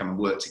Nations, to come and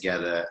work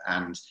together,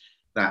 and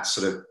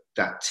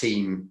that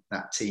team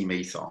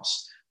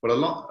ethos. Well,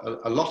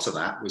 a lot of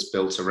that was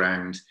built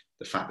around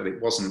the fact that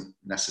it wasn't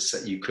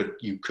necessary.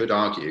 You could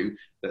argue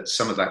that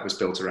some of that was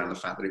built around the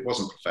fact that it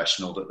wasn't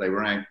professional, that they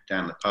were out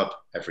down the pub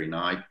every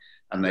night,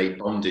 and they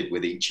bonded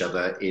with each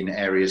other in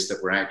areas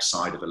that were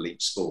outside of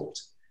elite sport.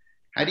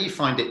 How do you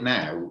find it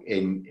now,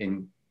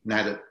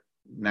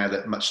 now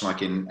that much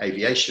like in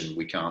aviation,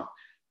 we can't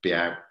be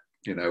out,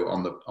 you know,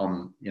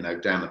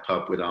 down the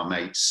pub with our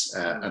mates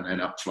and then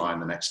up flying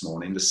the next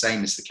morning? The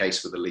same is the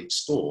case with elite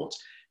sport.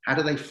 How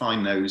do they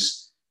find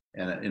those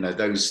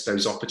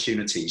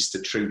opportunities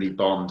to truly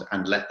bond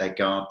and let their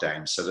guard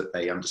down, so that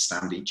they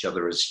understand each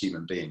other as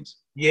human beings?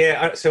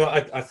 Yeah, so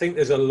I think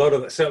there's a lot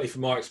of that, certainly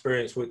from my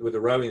experience with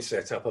the rowing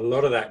setup, a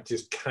lot of that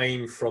just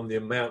came from the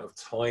amount of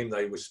time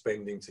they were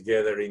spending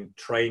together in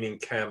training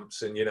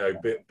camps, and, you know,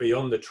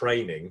 beyond the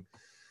training,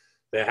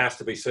 there has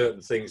to be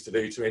certain things to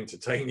do to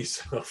entertain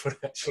yourself and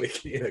actually,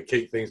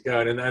 keep things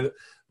going. And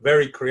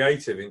very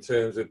creative in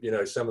terms of,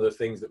 some of the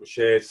things that were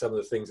shared, some of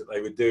the things that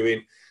they were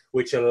doing,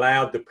 which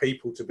allowed the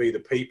people to be the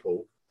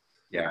people.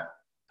 Yeah.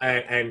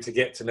 And to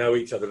get to know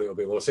each other a little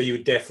bit more. So you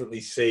would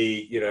definitely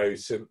see,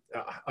 some.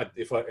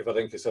 If I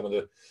think of some of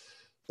the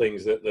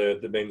things that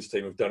the men's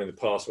team have done in the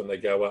past when they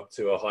go up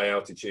to a high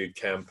altitude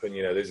camp, and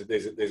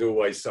there's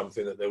always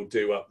something that they'll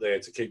do up there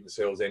to keep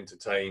themselves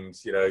entertained.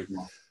 Yeah.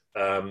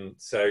 And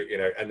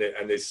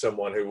there's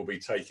someone who will be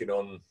taking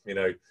on,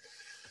 kind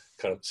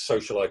of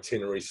social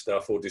itinerary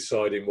stuff or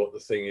deciding what the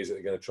thing is that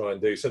they're going to try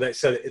and do. So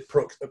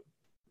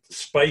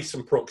space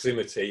and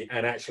proximity,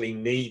 and actually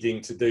needing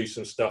to do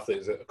some stuff that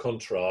is a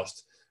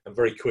contrast, and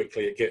very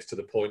quickly it gets to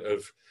the point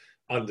of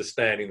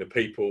understanding the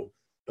people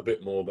a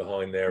bit more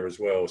behind there as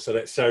well. So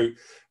that's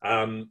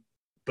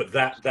but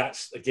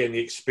that's again the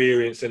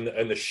experience and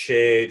the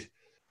shared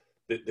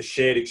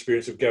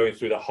experience of going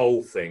through the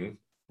whole thing,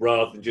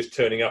 rather than just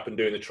turning up and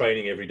doing the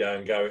training every day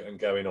and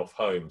going off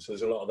home. So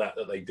there's a lot of that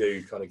they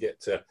do kind of get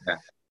to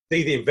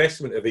see the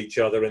investment of each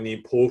other and the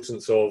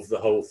importance of the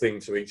whole thing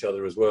to each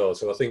other as well.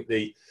 So I think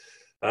there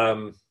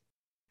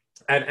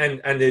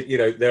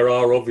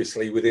are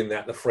obviously within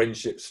that the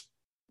friendships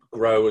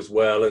grow as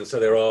well, and so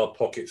there are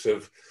pockets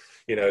of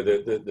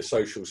the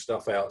social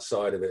stuff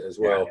outside of it as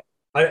well.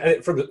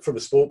 From a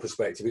sport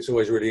perspective, it's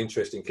always really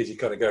interesting because you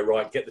kind of go,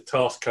 right, get the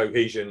task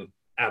cohesion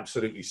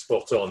absolutely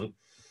spot on,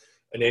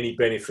 and any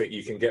benefit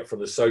you can get from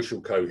the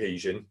social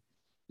cohesion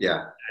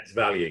adds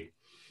value.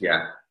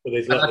 But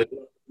there's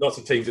lots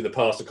of teams in the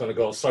past have kind of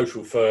gone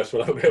social first.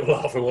 We'll have a bit of a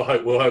laugh, and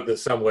we'll hope that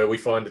somewhere we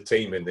find a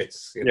team in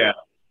this.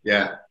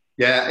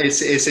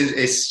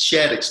 It's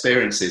shared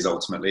experiences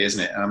ultimately, isn't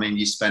it? I mean,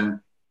 you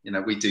spend,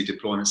 we do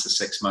deployments for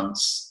 6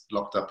 months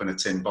locked up in a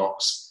tin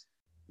box,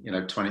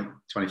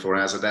 24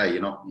 hours a day.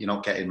 You're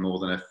not getting more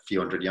than a few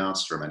hundred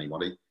yards from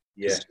anybody.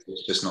 It's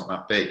just not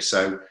that big.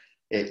 So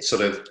it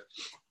sort of,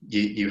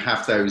 you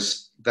have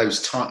those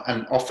times,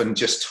 and often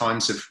just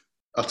times of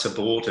utter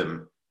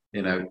boredom,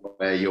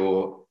 where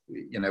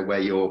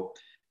you're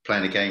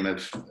playing a game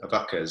of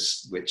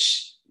uckers,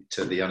 which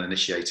to the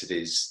uninitiated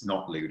is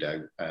not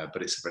Ludo,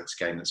 but it's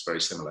a game that's very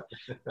similar.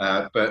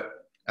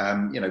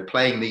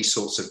 Playing these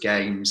sorts of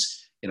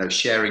games,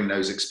 sharing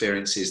those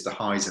experiences, the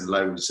highs and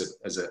lows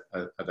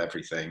of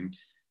everything,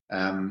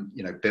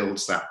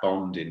 builds that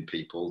bond in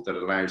people that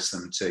allows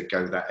them to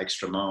go that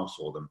extra mile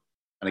for them.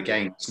 And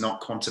again, it's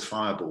not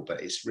quantifiable, but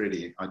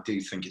I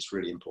do think it's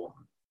really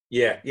important.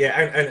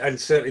 And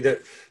certainly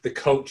the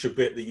culture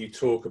bit that you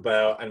talk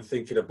about, and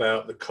thinking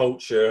about the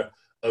culture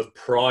of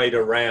pride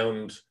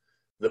around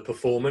the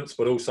performance,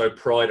 but also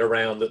pride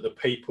around that the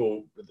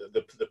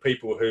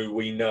people who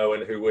we know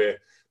and who we're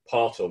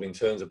part of in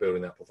terms of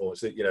building that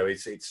performance.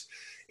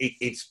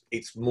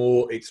 It's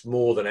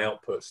more than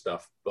output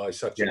stuff by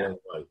such a long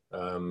way.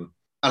 And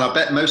I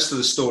bet most of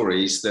the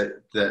stories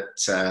that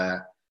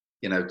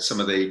some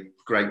of the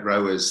great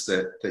rowers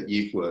that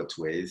you've worked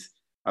with,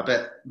 I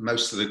bet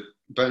most of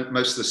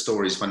the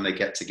stories when they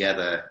get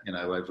together,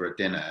 over a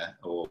dinner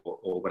or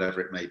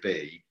whatever it may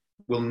be,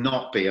 will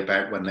not be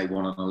about when they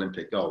won an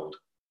Olympic gold.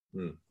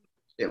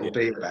 It will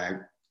be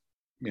about,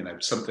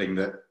 something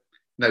that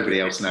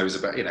nobody else knows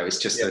about. It's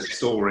just a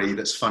story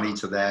that's funny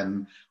to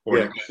them, or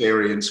an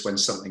experience when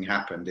something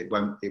happened. It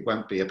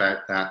won't be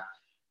about that,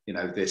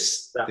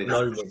 this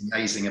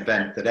amazing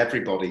event that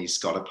everybody's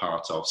got a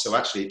part of. So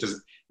actually, it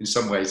doesn't, in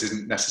some ways,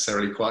 isn't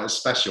necessarily quite as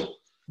special.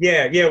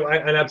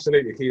 And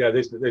absolutely.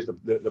 There's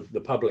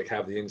the public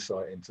have the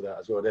insight into that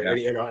as well.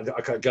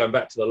 Going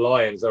back to the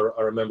Lions, I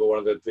remember one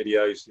of the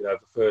videos, the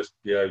first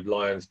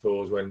Lions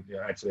tours, when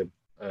actually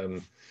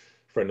a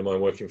friend of mine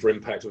working for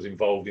Impact was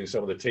involved in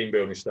some of the team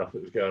building stuff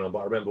that was going on. But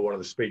I remember one of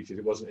the speeches,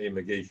 it wasn't Ian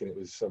McGeechan, it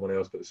was someone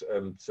else, but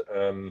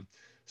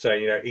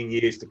saying, in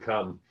years to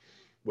come,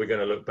 we're going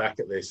to look back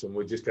at this, and it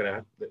will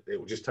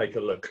just take a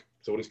look.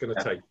 So what it's going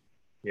to take.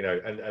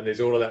 And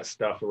there's all of that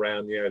stuff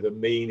around, the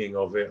meaning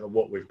of it and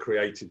what we've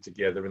created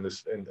together, and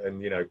that's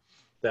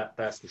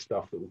the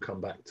stuff that will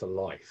come back to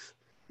life.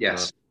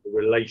 Yes, the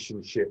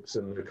relationships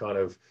and the kind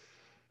of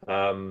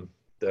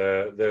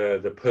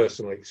the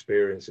personal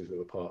experiences that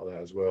were part of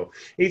that as well.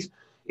 Is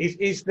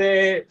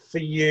there for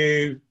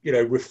you,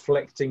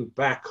 reflecting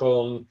back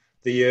on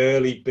the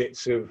early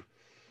bits of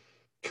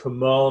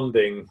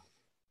commanding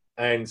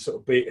and sort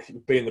of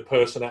being the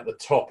person at the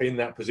top in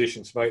that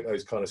position to make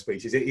those kind of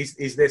speeches,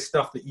 is there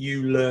stuff that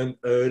you learned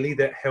early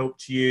that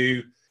helped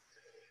you,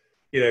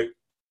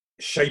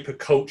 shape a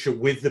culture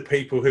with the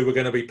people who were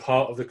going to be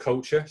part of the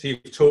culture? So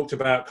you've talked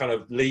about kind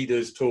of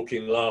leaders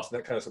talking last and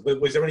that kind of stuff. But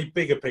was there any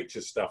bigger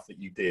picture stuff that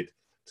you did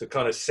to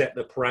kind of set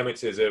the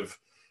parameters of,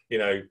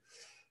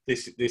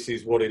 this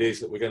is what it is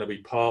that we're going to be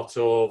part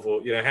of,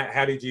 or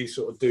how did you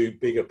sort of do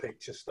bigger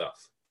picture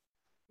stuff?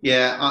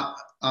 Yeah,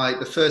 I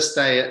the first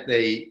day at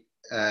the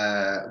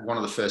one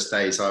of the first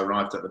days I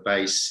arrived at the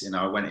base,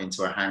 I went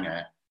into a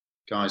hangar,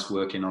 guys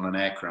working on an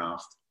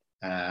aircraft,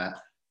 and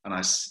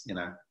I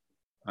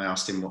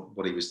asked him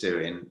what he was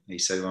doing. He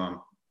said, "Well, I'm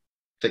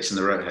fixing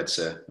the rotor head,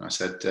 sir. And I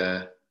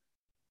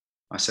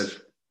said,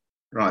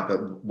 right,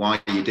 but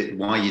why are you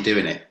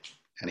doing it?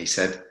 And he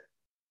said,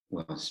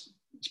 well,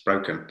 it's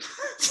broken.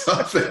 So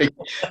I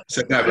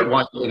said, no, but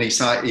why? And he's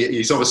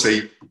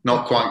obviously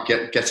not quite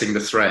getting the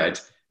thread.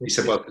 He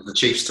said, well, the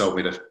chief's told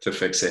me to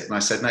fix it. And I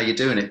said, no, you're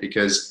doing it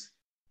because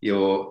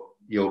you're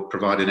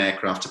providing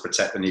aircraft to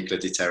protect the nuclear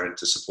deterrent,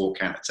 to support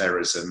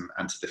counter-terrorism,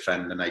 and to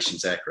defend the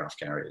nation's aircraft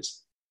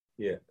carriers.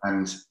 Yeah.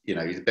 And, you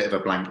know, a bit of a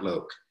blank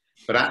look.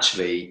 But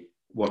actually,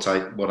 what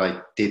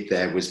I did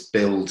there was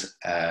build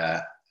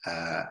a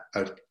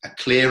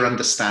clear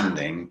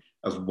understanding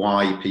of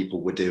why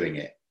people were doing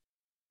it,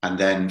 and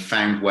then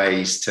found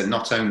ways to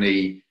not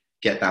only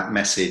get that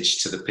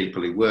message to the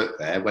people who work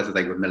there, whether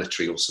they were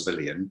military or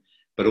civilian,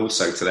 but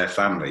also to their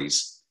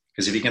families.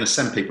 Because if you're going to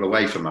send people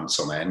away for months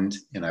on end,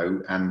 you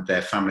know, and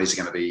their families are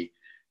going to be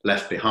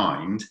left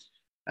behind,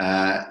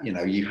 you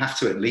know, you have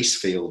to at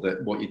least feel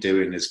that what you're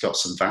doing has got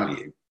some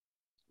value,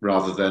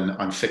 rather than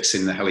I'm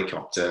fixing the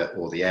helicopter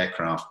or the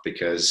aircraft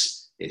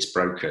because it's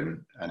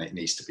broken and it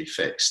needs to be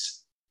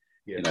fixed.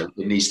 Yeah. You know,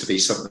 it needs to be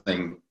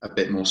something a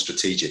bit more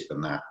strategic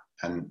than that.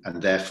 And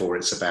therefore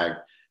it's about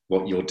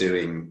what you're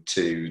doing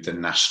to the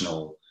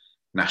national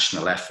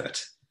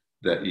effort,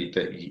 that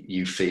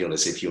you feel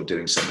as if you're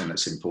doing something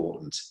that's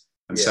important.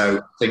 And so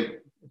I think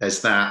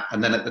there's that.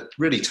 And then at the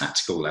really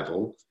tactical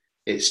level,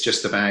 it's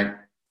just about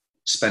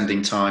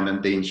spending time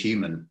and being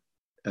human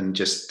and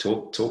just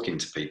talking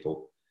to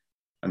people.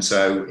 And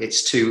so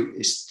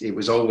it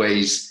was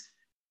always,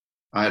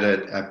 I had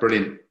a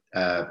brilliant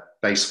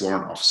base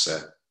warrant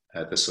officer,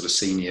 the sort of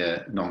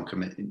senior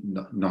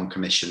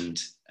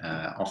non-commissioned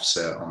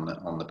officer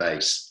on the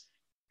base,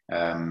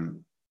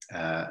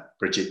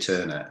 Bridget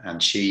Turner,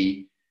 and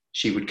she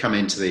would come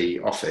into the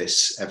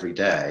office every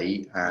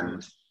day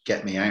and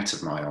get me out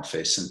of my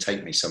office and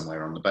take me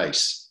somewhere on the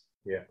base.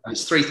 Yeah, and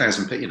it's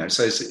 3,000 people, you know,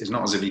 so it's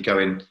not as if you go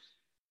in,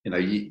 you know,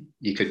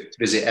 you could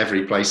visit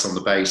every place on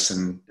the base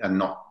and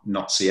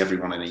not see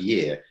everyone in a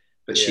year,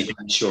 but she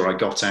made sure I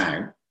got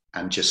out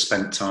and just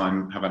spent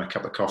time having a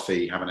cup of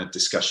coffee, having a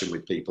discussion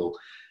with people,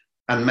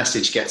 and the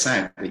message gets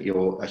out that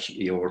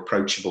you're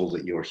approachable,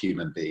 that you're a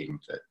human being,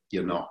 that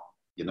you're not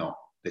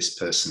this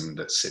person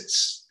that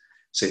sits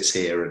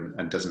here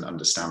and doesn't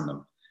understand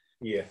them.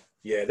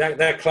 Yeah,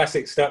 that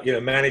classic stuff, you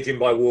know, managing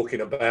by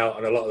walking about,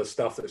 and a lot of the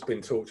stuff that's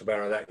been talked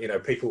about, and that, you know,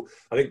 people,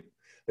 I think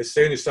as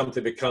soon as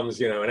something becomes,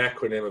 you know, an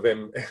acronym of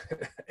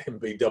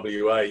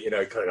MBWA, you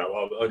know, kind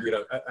of, you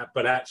know,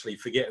 but actually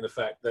forgetting the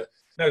fact that,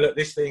 no, look,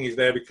 this thing is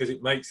there because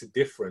it makes a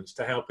difference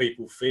to how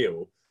people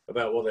feel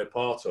about what they're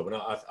part of. And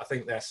I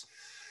think that's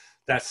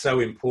so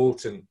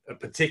important,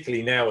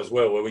 particularly now as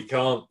well, where we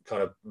can't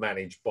kind of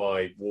manage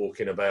by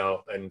walking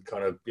about and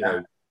kind of, you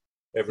know,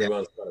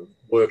 everyone's kind of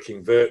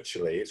working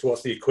virtually. It's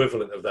what's the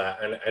equivalent of that,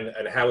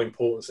 and how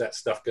important is that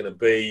stuff going to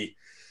be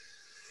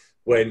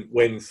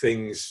when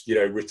things, you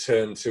know,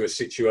 return to a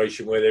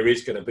situation where there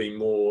is going to be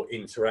more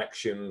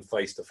interaction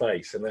face to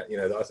face. And that, you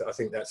know, I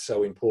think that's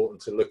so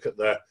important to look at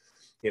the,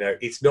 you know,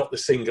 it's not the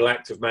single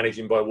act of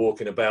managing by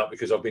walking about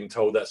because I've been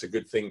told that's a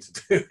good thing to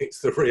do. It's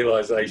the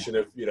realization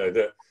of, you know,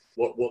 that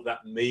what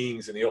that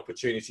means and the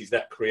opportunities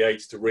that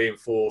creates to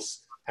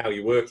reinforce how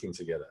you're working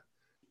together.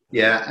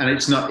 Yeah, and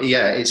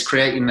it's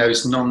creating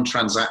those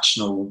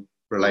non-transactional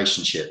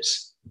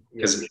relationships,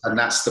 and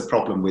that's the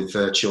problem with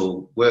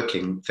virtual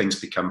working. Things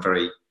become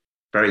very,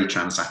 very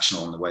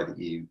transactional in the way that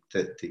you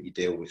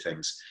deal with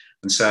things.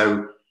 And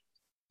so,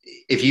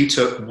 if you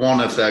took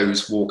one of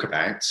those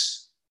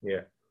walkabouts,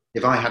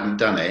 if I hadn't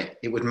done it,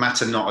 it would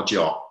matter not a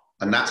jot.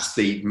 And that's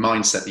the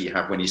mindset that you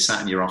have when you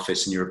sat in your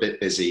office and you're a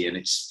bit busy, and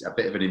it's a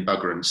bit of an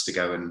embuggerance to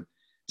go and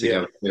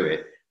do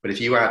it. But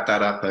if you add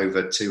that up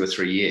over 2 or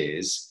 3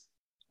 years,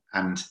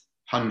 and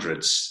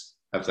hundreds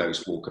of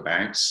those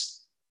walkabouts,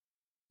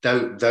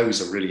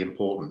 those are really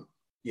important.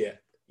 Yeah.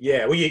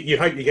 Well, you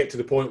hope you get to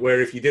the point where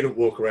if you didn't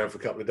walk around for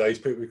a couple of days,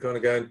 people were kind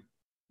of going,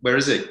 "Where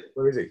is he?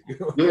 Where is he?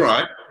 You're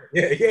right."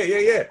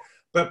 Yeah.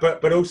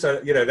 But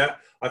also, you know, that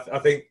I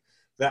think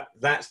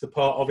that's the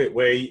part of it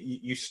where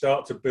you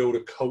start to build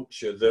a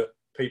culture that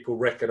people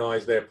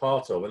recognise they're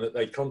part of and that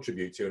they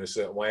contribute to in a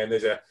certain way. And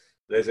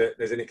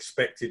there's an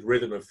expected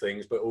rhythm of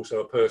things, but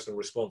also a personal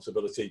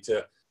responsibility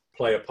to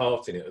play a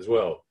part in it as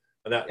well.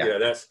 And that, you know,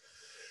 that's,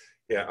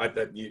 you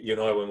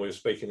and I, when we were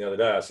speaking the other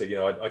day, I said, you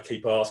know, I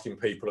keep asking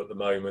people at the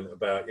moment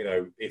about, you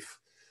know,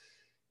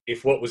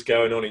 if what was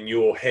going on in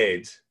your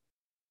head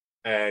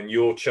and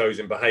your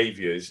chosen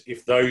behaviours,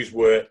 if those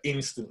were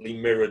instantly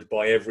mirrored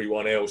by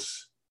everyone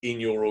else in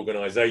your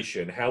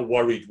organisation, how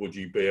worried would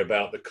you be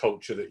about the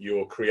culture that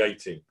you're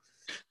creating?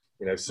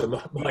 You know, so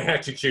my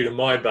attitude and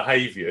my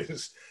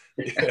behaviours,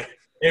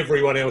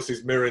 everyone else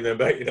is mirroring them.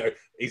 But, you know,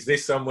 is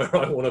this somewhere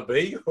I want to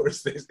be, or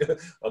is this?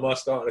 Am I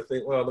starting to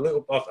think, well, I'm a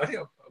little?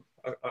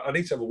 I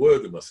need to have a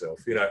word with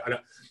myself, you know.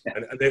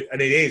 And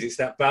it is. It's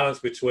that balance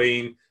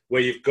between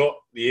where you've got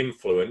the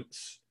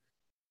influence,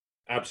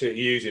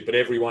 absolutely use it, but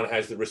everyone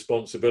has the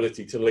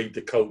responsibility to lead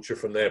the culture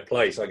from their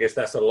place. I guess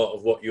that's a lot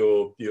of what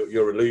you're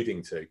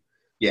alluding to.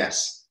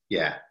 Yes,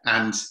 yeah,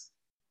 and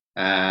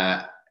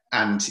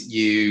and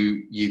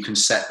you can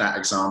set that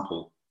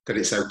example that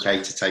it's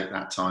okay to take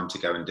that time to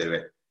go and do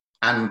it.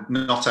 And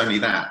not only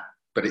that,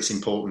 but it's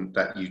important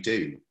that you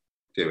do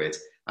it.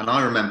 And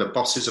I remember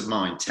bosses of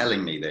mine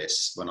telling me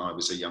this when I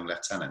was a young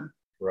lieutenant.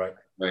 Right.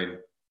 Going,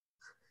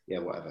 yeah,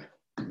 whatever.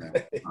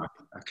 Right,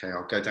 okay,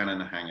 I'll go down in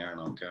the hangar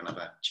and I'll go and have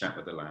a chat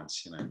with the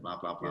lads, blah,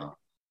 blah, blah.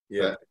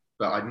 Yeah.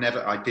 But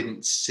I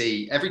didn't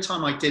see, every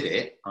time I did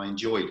it, I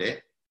enjoyed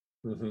it,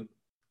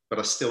 but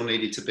I still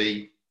needed to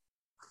be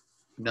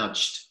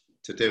nudged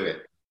to do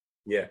it.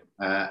 Yeah.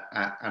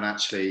 And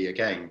actually,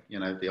 again,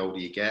 the older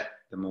you get,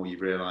 the more you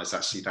realise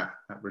actually that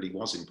really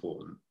was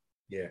important.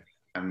 Yeah.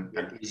 And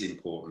is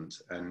important.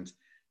 And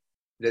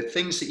the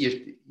things that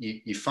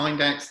you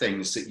find out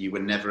things that you were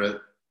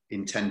never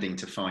intending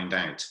to find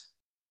out.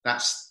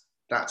 That's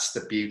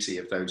the beauty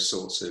of those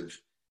sorts of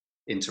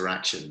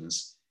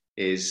interactions,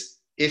 is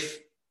if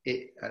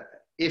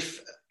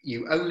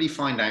you only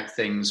find out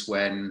things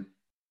when,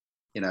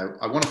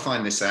 I want to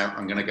find this out,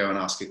 I'm going to go and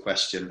ask a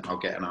question, I'll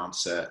get an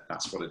answer,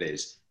 that's what it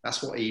is.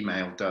 That's what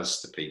email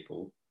does to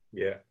people.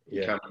 Yeah.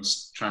 It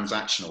becomes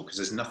transactional because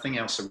there's nothing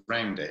else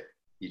around it.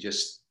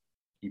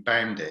 You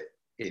bound it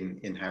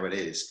in how it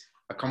is.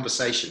 A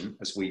conversation,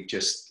 as we've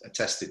just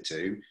attested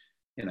to,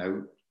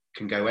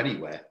 can go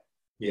anywhere.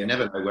 You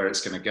never know where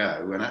it's going to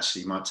go, and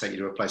actually might take you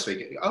to a place where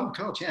you go, oh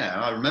God, yeah,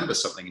 I remember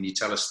something, and you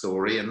tell a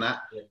story, and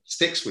that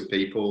sticks with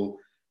people,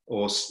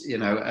 or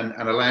and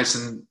allows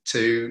them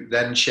to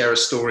then share a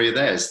story of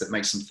theirs that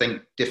makes them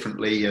think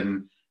differently,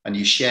 and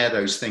you share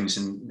those things,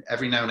 and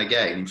every now and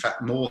again, in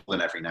fact, more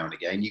than every now and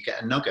again, you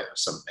get a nugget of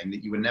something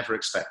that you were never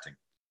expecting.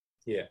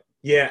 Yeah.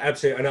 Yeah,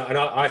 absolutely. And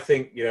I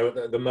think,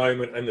 at the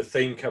moment, and the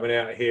theme coming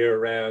out here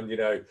around,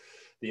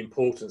 the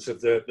importance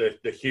of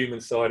the human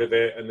side of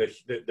it, and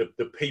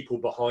the people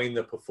behind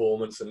the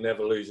performance, and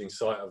never losing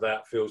sight of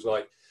that, feels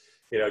like,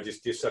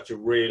 just such a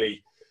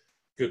really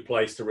good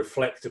place to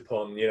reflect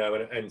upon,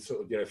 and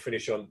sort of,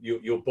 finish on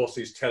your boss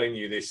is telling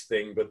you this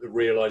thing, but the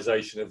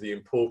realization of the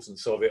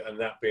importance of it, and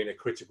that being a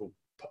critical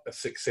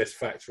success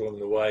factor along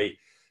the way,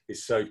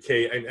 is so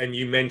key. And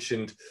you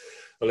mentioned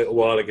a little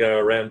while ago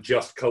around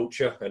just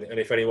culture, and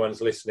if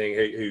anyone's listening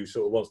who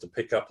sort of wants to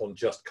pick up on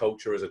just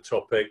culture as a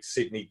topic,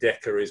 Sidney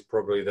Dekker is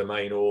probably the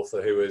main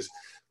author who has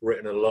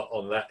written a lot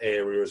on that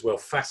area as well.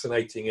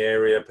 Fascinating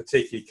area,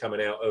 particularly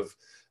coming out of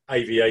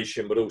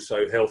aviation, but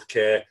also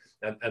healthcare,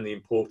 and the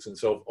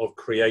importance of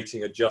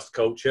creating a just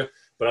culture.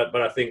 But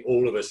I think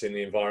all of us in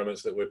the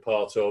environments that we're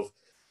part of,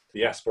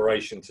 the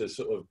aspiration to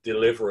sort of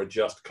deliver a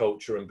just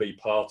culture and be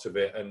part of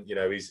it, and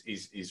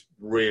is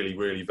really,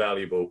 really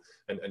valuable,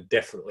 and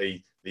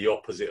definitely the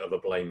opposite of a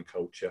blame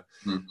culture.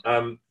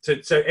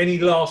 So any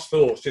last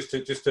thoughts, just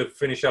to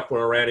finish up on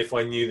around If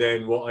I Knew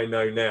Then What I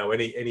Know Now?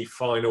 Any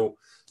final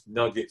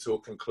nuggets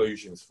or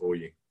conclusions for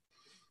you?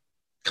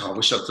 God, I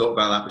wish I'd thought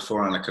about that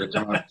before, and I could have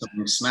come up with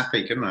something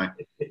snappy, couldn't I?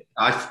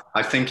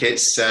 I think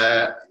it's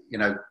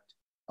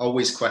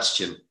always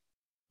question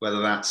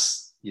whether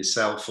that's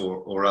yourself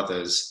or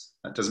others.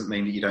 That doesn't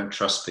mean that you don't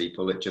trust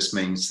people. It just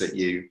means that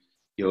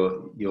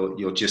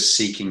you're just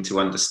seeking to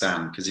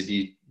understand. Because if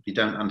you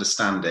don't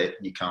understand it,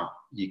 you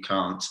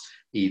can't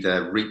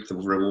either reap the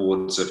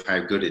rewards of how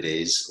good it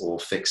is or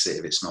fix it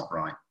if it's not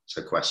right.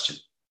 So question.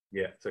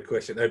 Yeah, so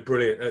question. They're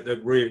brilliant.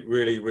 They're really,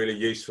 really, really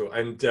useful.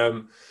 And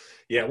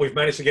we've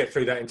managed to get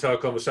through that entire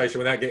conversation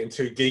without getting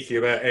too geeky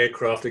about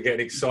aircraft and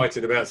getting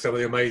excited about some of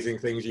the amazing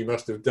things you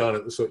must have done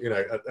at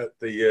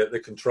the at the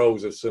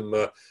controls of some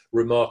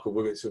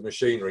remarkable bits of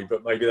machinery.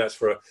 But maybe that's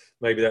for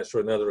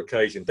another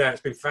occasion. Dan,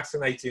 it's been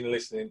fascinating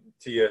listening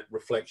to your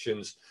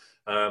reflections,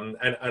 and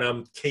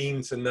I'm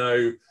keen to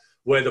know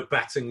where the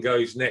baton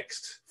goes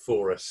next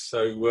for us.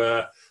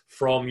 So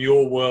from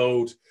your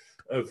world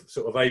of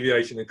sort of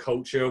aviation and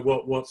culture,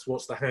 what's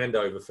the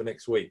handover for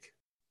next week?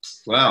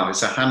 Well,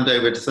 it's a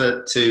handover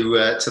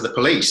to the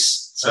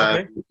police. So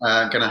okay.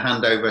 I'm going to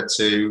hand over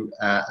to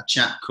a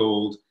chap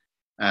called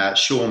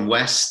Sean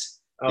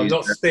West. Oh,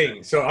 not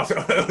Sting. So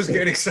I was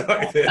getting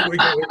excited there.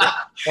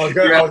 I'll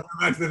go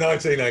back to the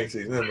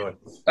 1980s. Never mind.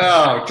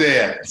 Oh,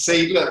 dear.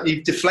 See, look,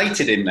 you've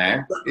deflated him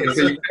now.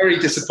 He's very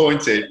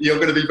disappointed. You're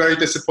going to be very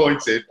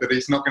disappointed that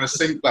he's not going to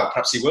sing. Well,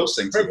 perhaps he will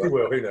sing. Perhaps he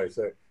will. Who knows?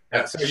 So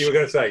you were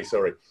going to say,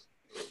 sorry.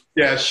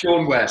 Yeah,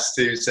 Sean West,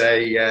 who's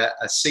a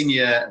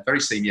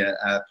very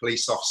senior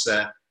police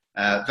officer,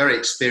 very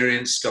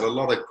experienced, got a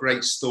lot of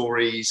great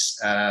stories,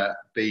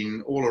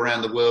 been all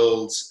around the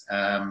world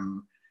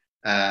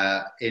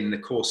in the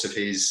course of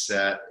his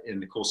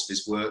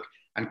work,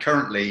 and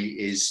currently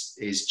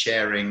is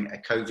chairing a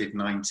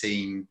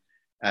COVID-19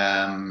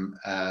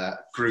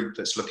 group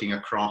that's looking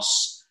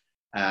across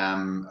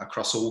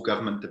all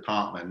government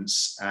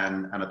departments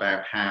and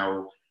about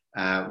how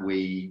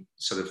we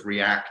sort of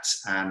react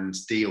and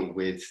deal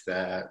with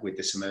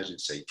this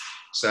emergency.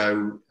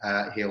 So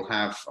he'll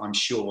have, I'm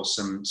sure,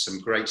 some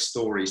great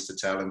stories to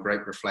tell and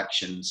great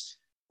reflections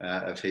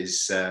of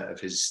his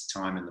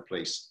time in the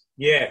police.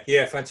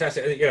 Yeah,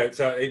 fantastic.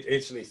 So I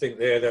instantly think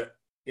there that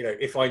you know,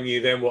 if I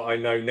knew then what I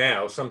know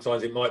now,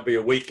 sometimes it might be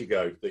a week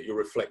ago that you're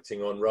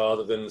reflecting on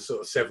rather than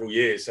sort of several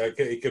years. So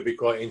it could be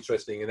quite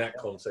interesting in that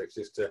context,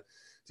 just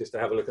to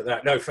have a look at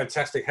that. No,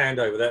 fantastic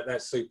handover.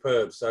 That's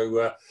superb.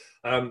 So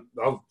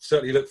I'll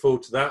certainly look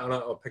forward to that, and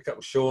I'll pick up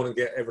with Sean and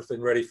get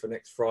everything ready for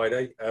next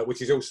Friday,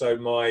 which is also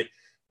my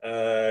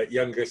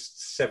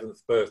youngest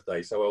 7th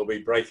birthday. So I'll be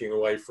breaking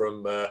away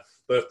from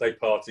birthday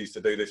parties to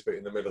do this bit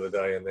in the middle of the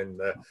day, and then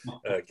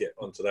get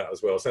onto that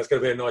as well. So that's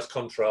going to be a nice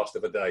contrast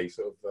of a day,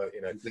 sort of,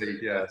 you know. Indeed,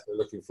 yeah. So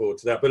looking forward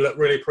to that. But look,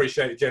 really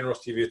appreciate the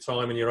generosity of your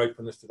time and your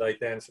openness today,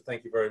 Dan. So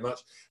thank you very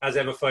much. As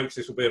ever, folks,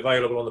 this will be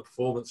available on the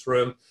Performance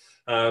Room.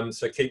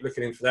 So keep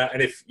looking in for that.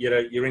 And if you know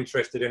you're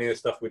interested in any of the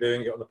stuff we're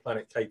doing, get on the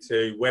Planet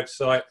K2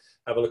 website,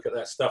 have a look at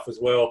that stuff as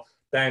well.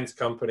 Dan's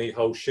company,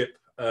 Whole Ship,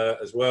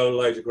 as well,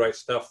 loads of great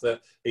stuff that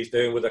he's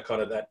doing with a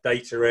kind of that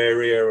data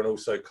area and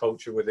also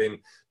culture within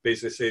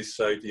businesses.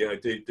 So you know,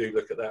 do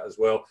look at that as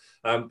well.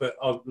 But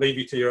I'll leave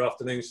you to your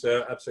afternoon,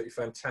 sir. Absolutely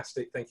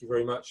fantastic. Thank you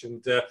very much,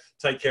 and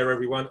take care,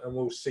 everyone. And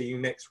we'll see you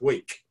next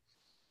week.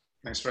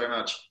 Thanks very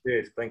much.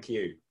 Cheers. Thank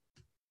you.